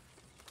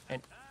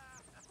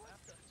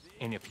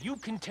 And if you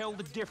can tell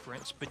the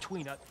difference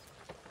between a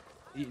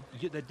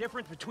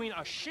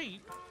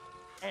sheep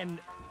and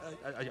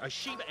a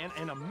sheep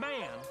and a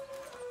man,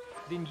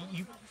 then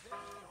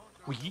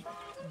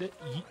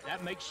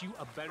that makes you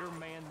a better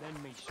man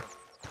than me, sir.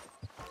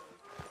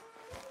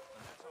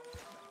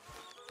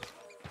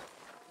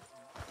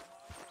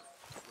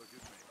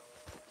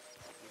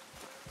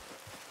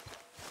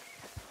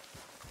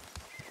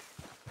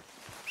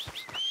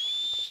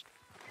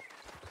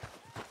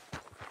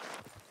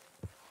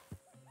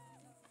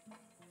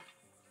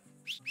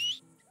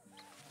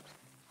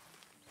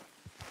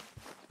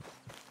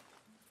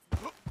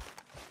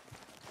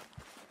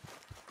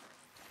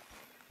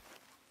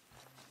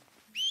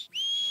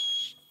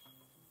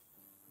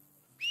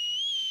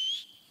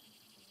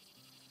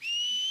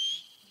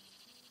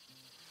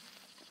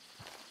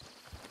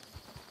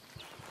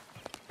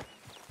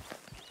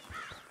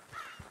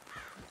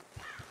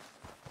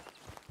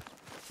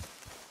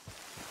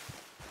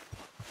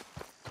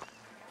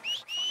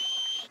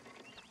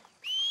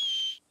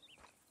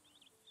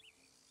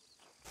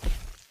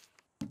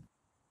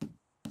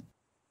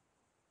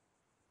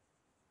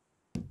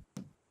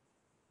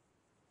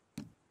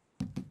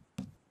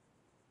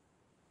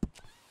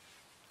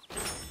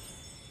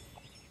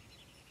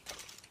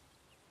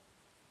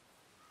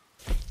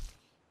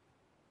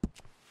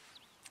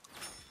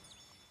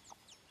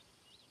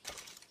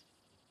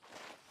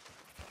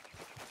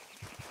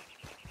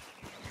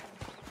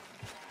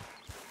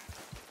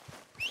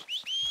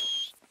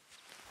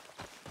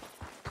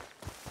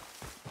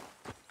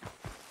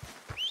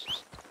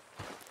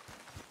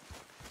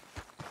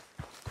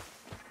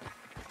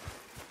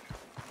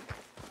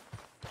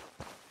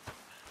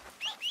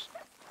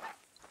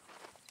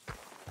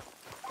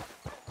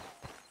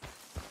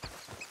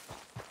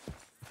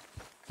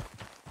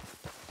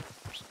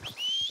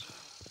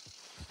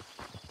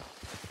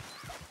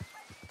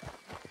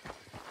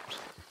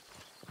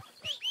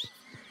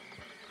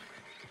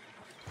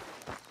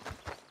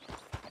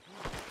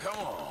 Come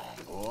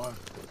on, boy.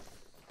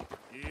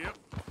 Yep.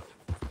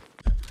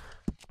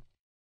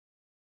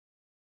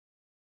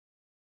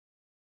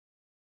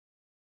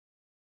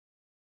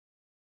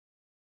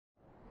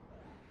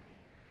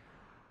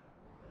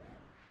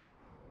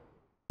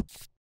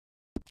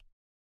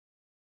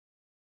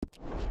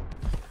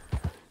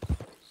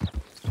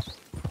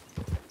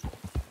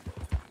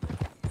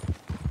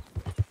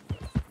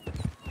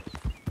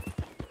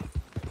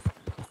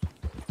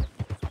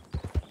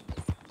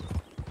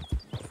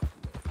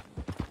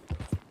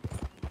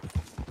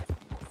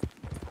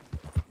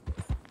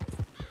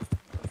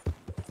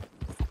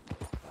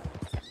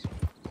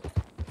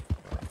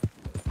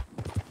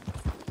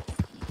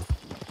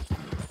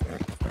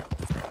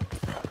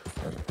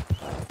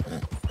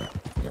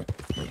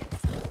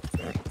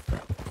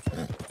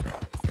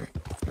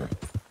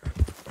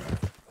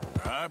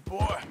 right,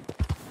 boy.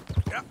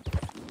 Yep.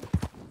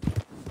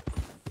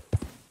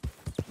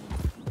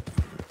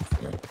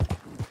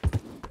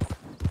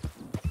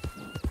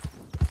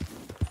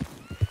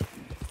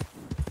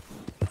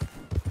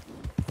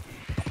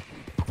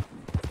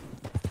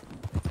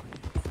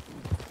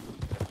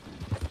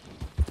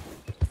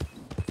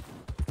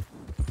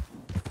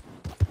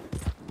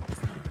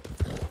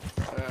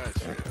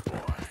 That's it,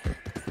 boy.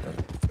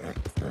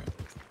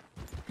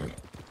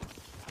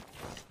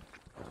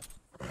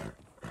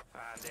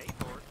 Fine day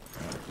for it.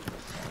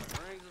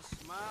 Brings a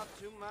smile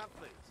to my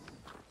face.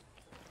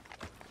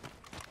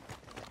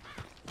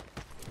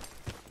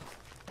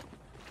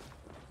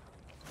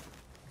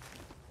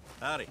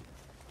 Howdy.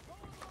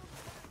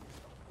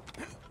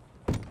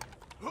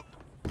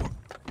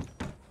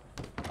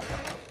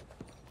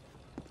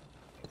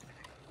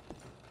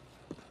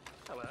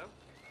 Hello.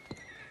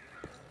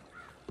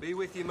 Be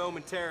with you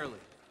momentarily.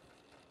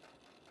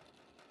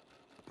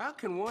 How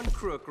can one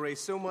crook raise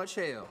so much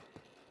hell?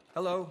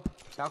 Hello,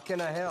 how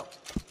can I help?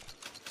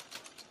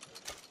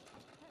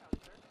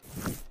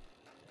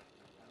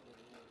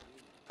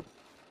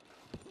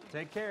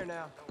 Take care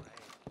now.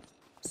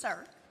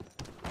 Sir.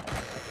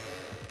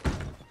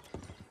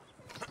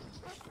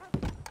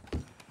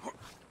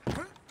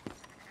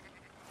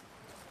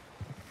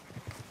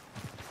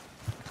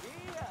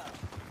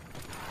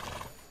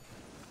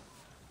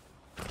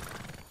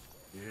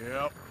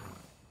 Yep.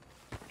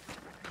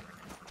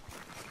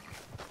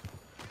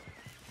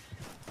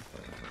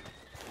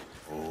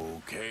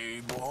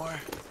 Okay, boy.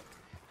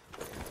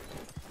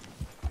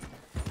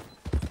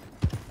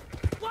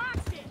 Watch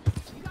it!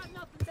 You got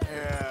nothing better.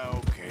 Yeah,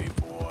 okay,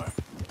 boy.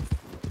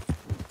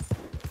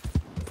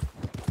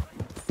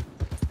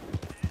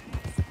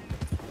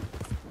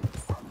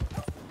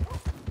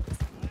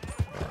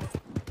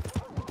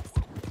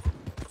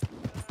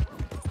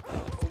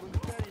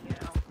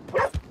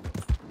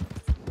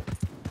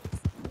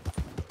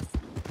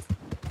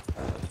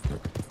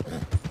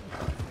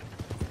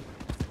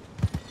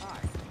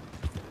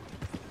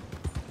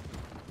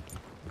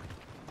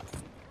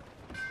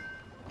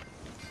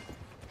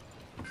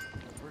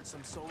 Heard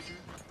some soldier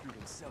threw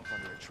himself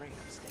under a train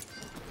mistake.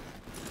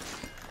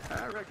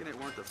 I reckon it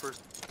weren't the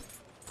first.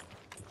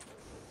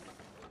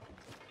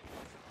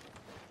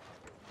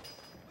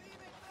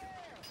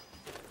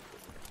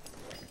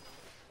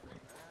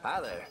 Hi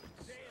there.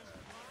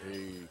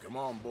 Hey, come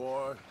on,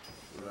 boy.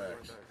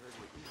 Relax.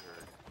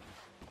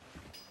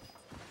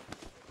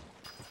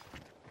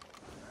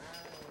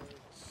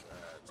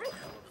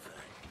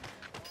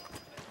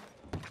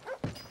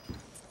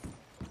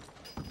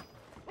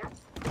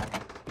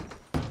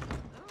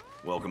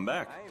 Welcome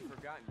back. I ain't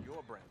forgotten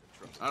your brand of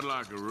trouble. I'd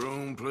like a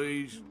room,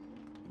 please.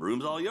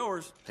 Room's all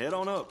yours. Head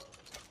on up.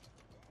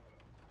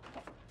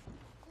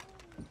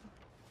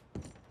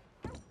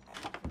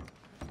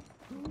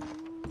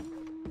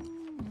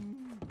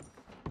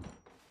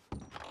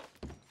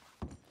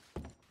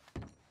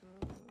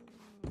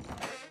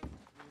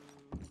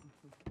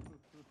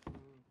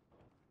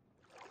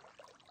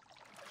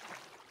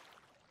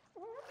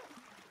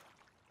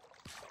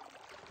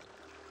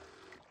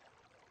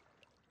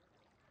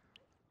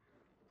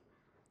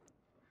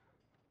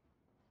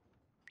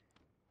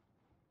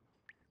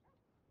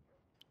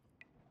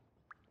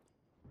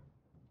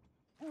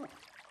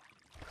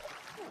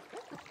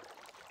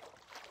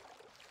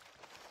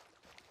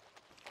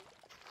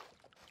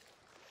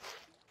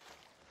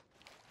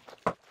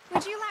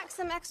 Would you like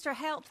some extra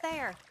help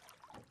there?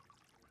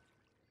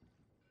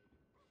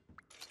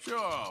 Sure,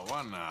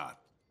 why not?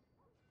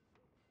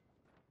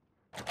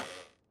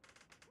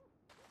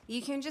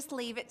 You can just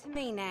leave it to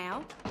me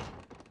now.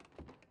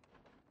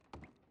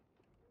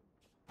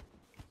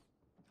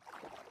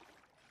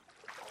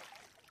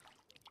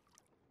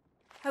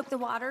 Hope the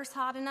water's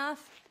hot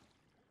enough.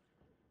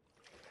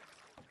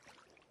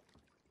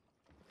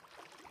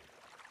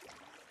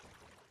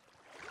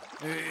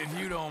 If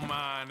you don't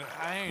mind,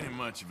 I ain't in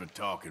much of a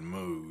talking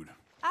mood.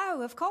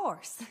 Oh, of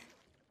course.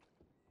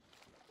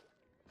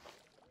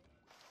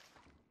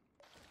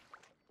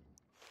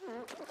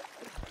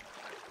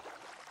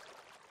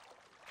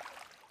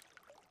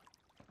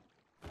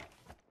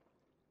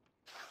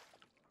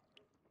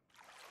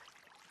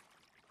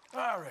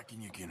 I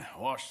reckon you can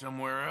wash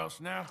somewhere else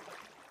now.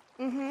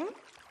 Mm-hmm.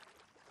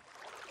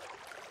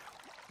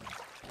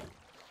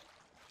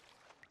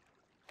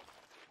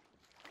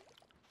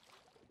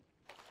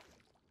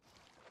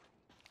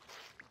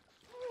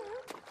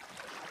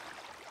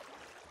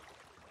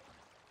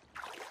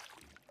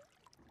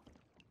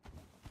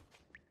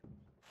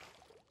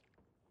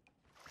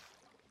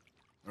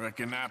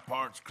 Reckon that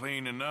part's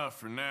clean enough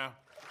for now.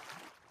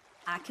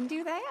 I can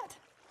do that.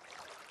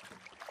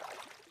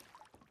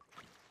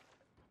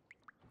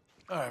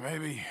 All right,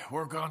 maybe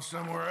work on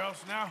somewhere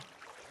else now?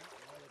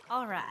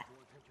 All right.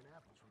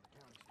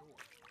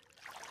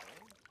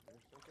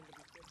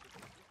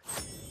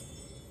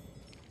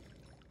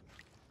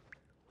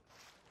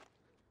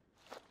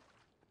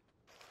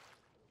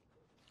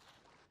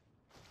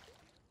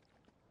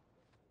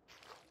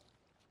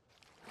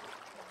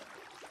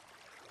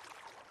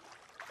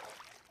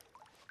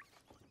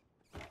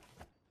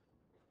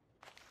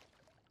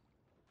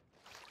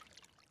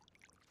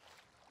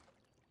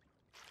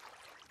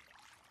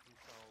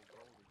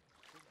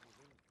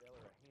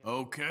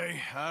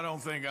 Okay, I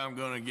don't think I'm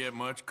gonna get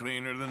much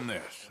cleaner than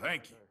this.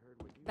 Thank you.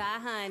 Bye,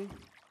 hun.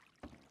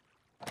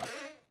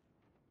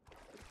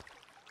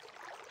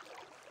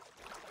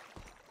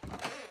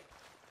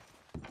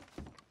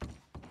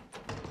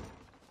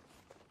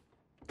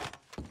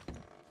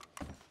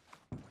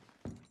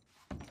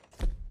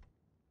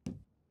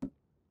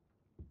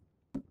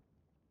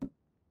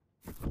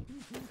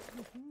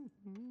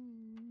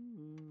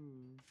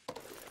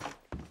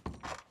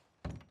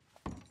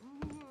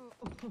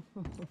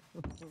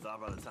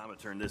 Thought by the time I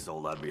turned this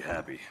old, I'd be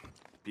happy.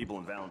 People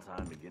in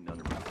Valentine been getting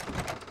under my skin.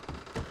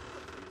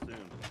 See you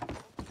soon.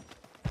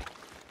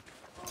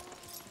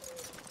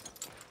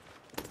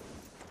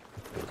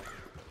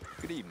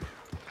 Good evening.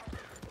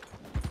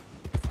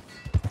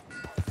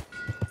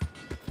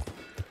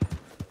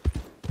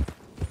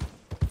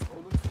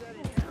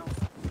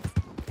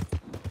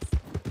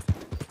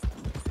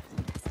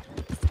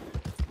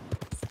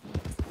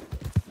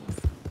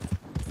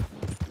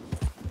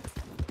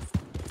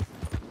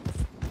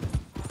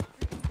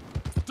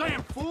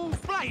 Damn fool!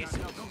 Blaze!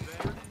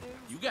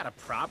 You got a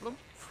problem,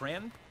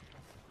 friend?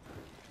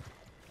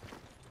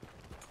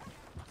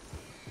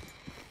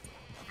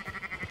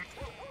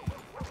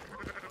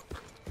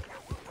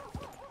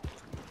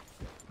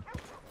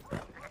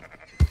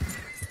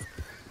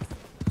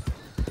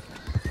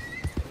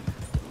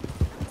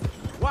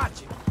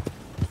 Watch it!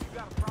 You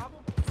got a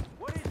problem?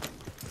 What is it?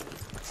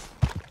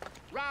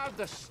 Ride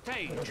the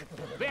stage.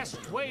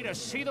 Best way to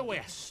see the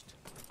West.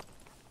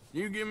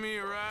 You give me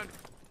a ride?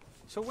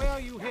 So where are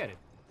you headed?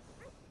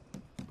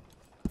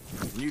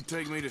 Can you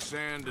take me to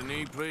Saint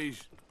Denis,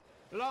 please?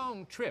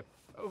 Long trip.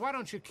 Why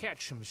don't you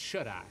catch some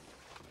shut-eye?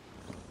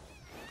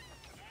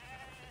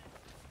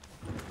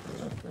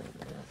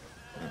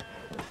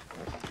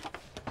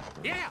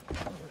 Yeah!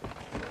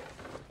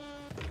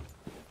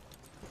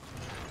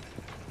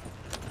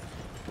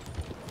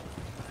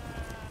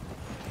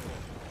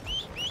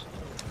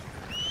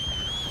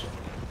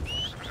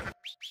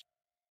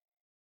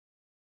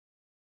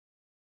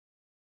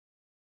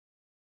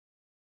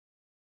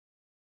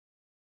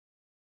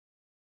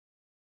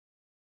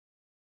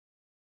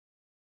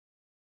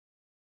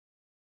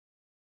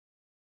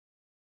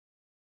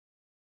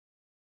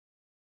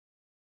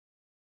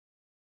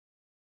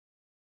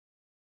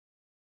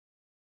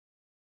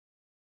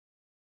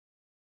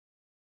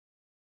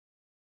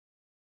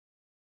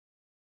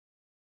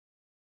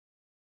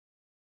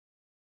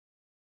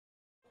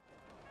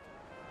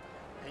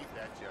 Ain't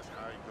that just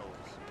how it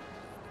goes?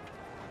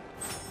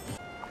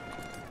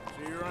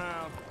 See you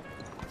around.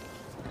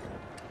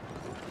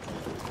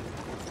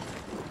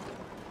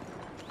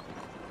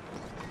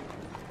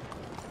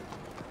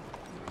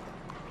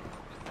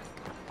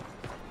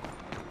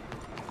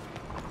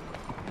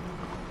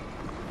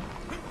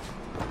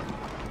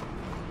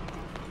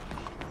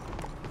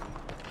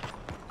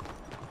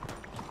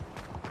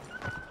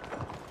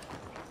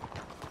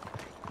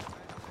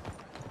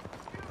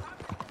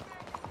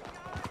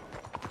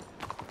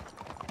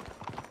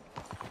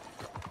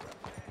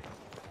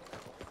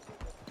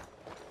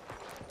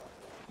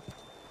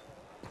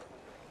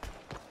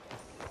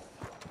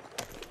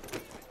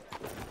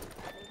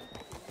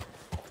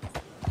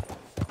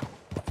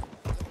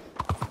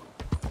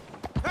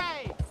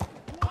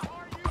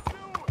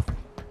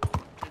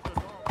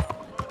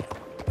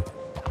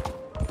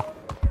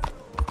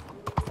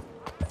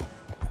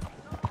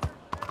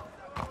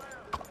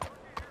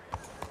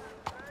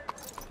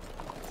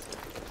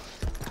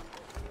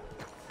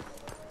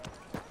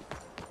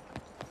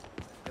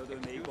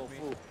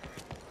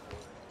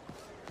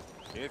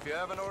 If you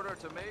have an order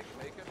to make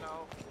it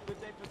now.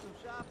 Good day for some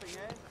shopping,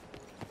 eh?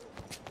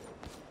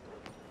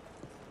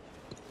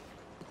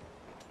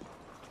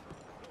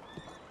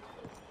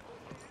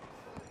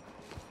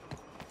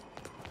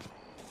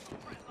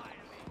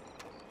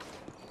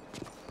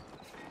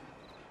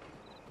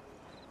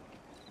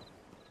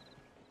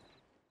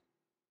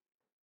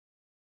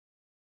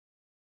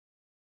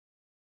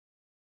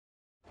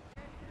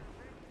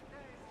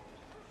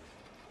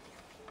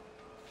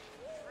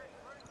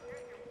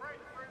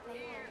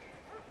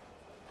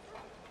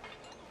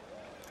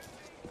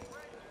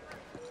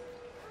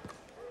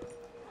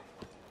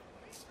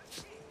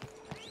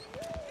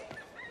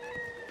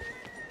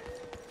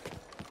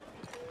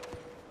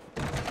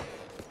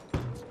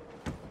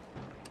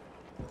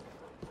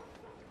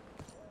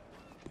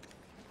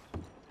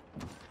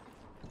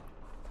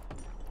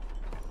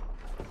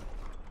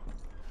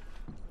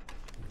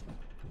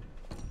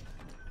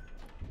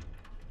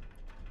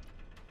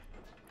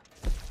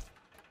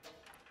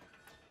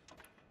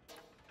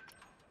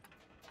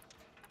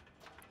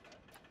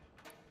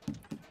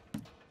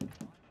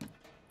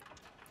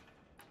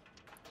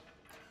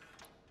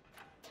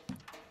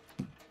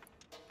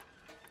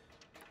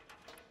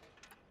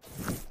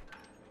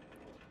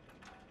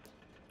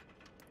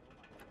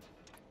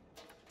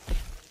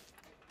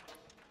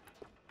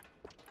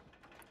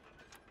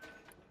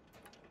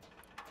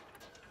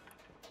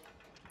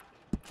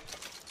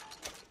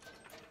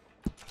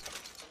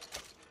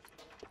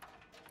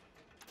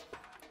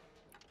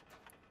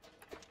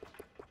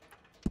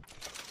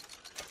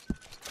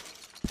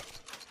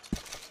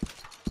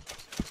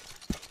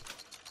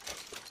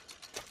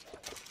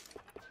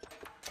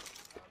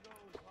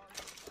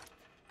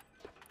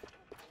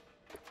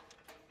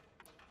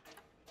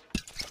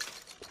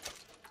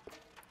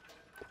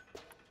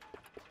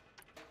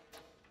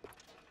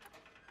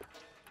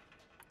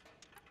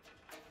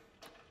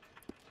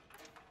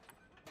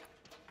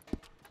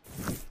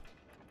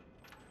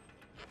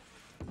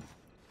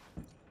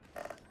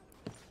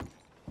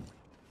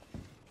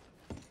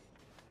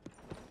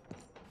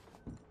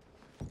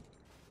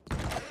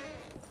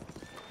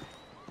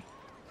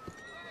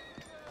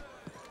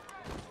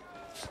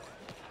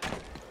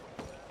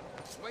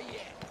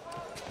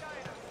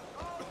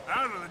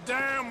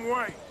 Some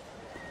way.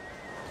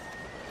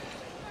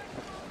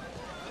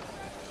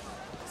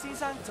 先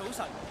生早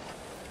晨。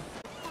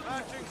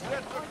 Matching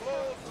sets of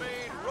clothes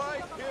made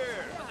right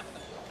here.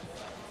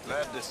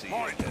 Glad to see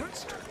you again,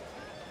 sir.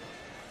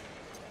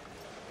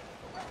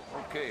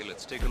 Okay,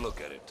 let's take a look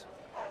at it.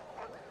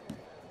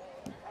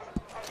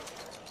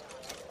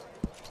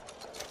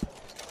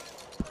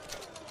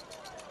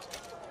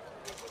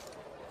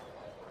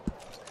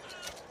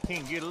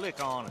 Can't get a lick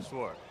of honest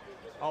work.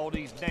 All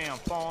these damn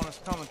foreigners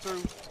coming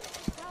through.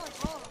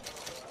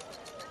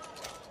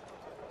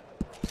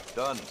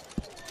 Done.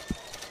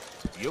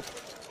 Yep.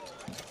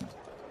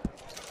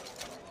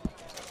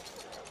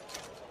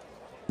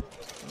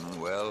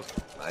 Well,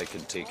 I can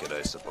take it,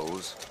 I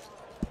suppose.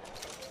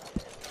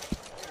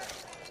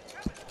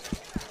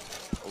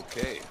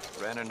 Okay,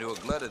 ran into a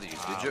glut of these,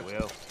 did you?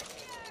 Well.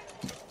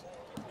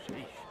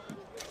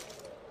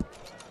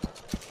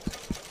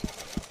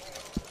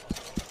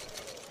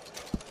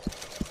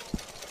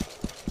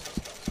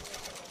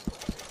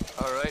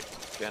 All right,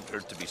 can't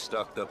hurt to be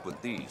stocked up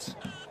with these.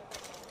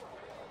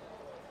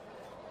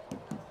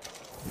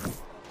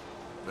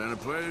 Been a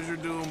pleasure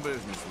doing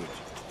business with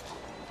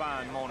you.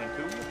 Fine morning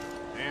to you.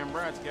 Damn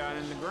brats got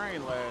in the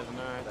grain last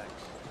night.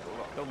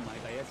 Don't mind,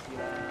 I asked you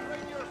that.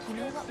 You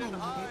know what my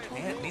mother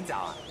told me? The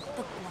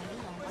bloody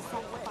lump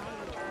set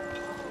fire.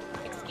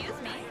 Excuse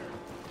me?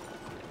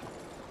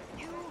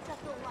 You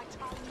just don't like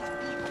Chinese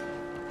people.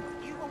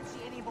 You won't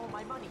see any more of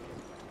my money.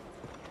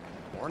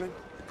 Morning.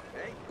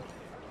 Hey.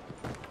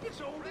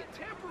 It's only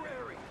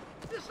temporary.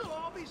 This'll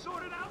all be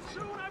sorted out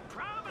soon, I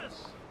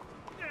promise.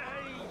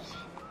 Hey.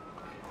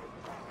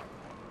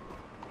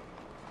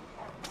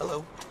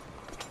 Hello.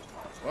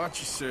 Watch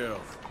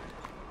yourself.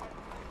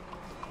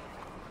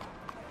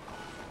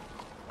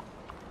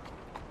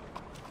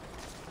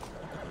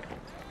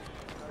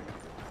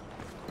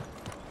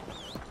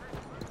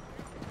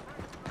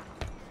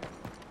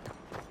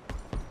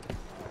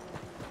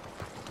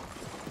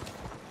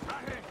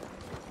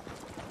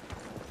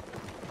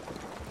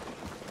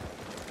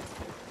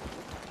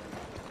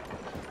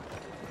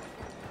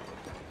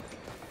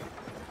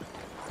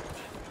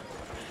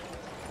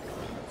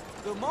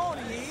 Good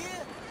morning, here.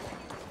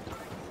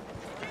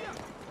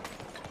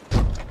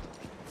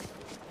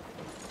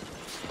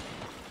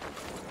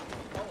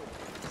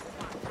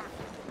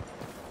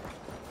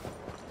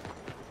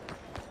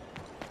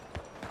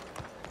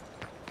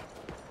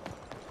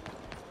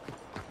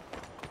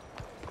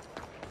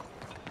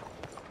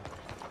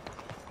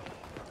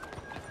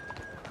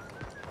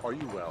 Are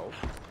you well?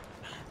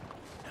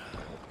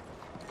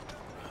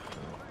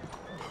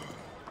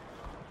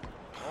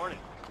 Morning.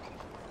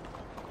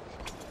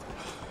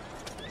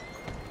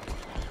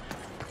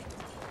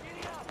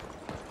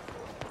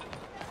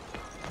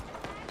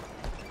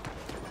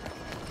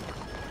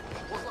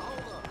 What's the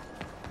holdup?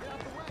 Get out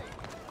the way.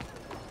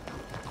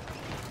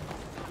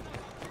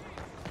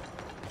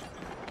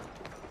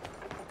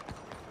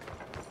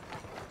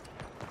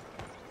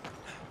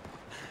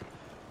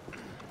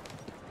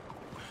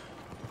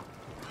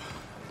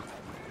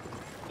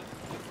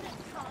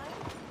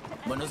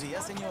 Buenos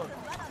días, señor.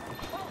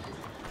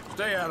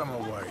 Stay out of my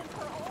way.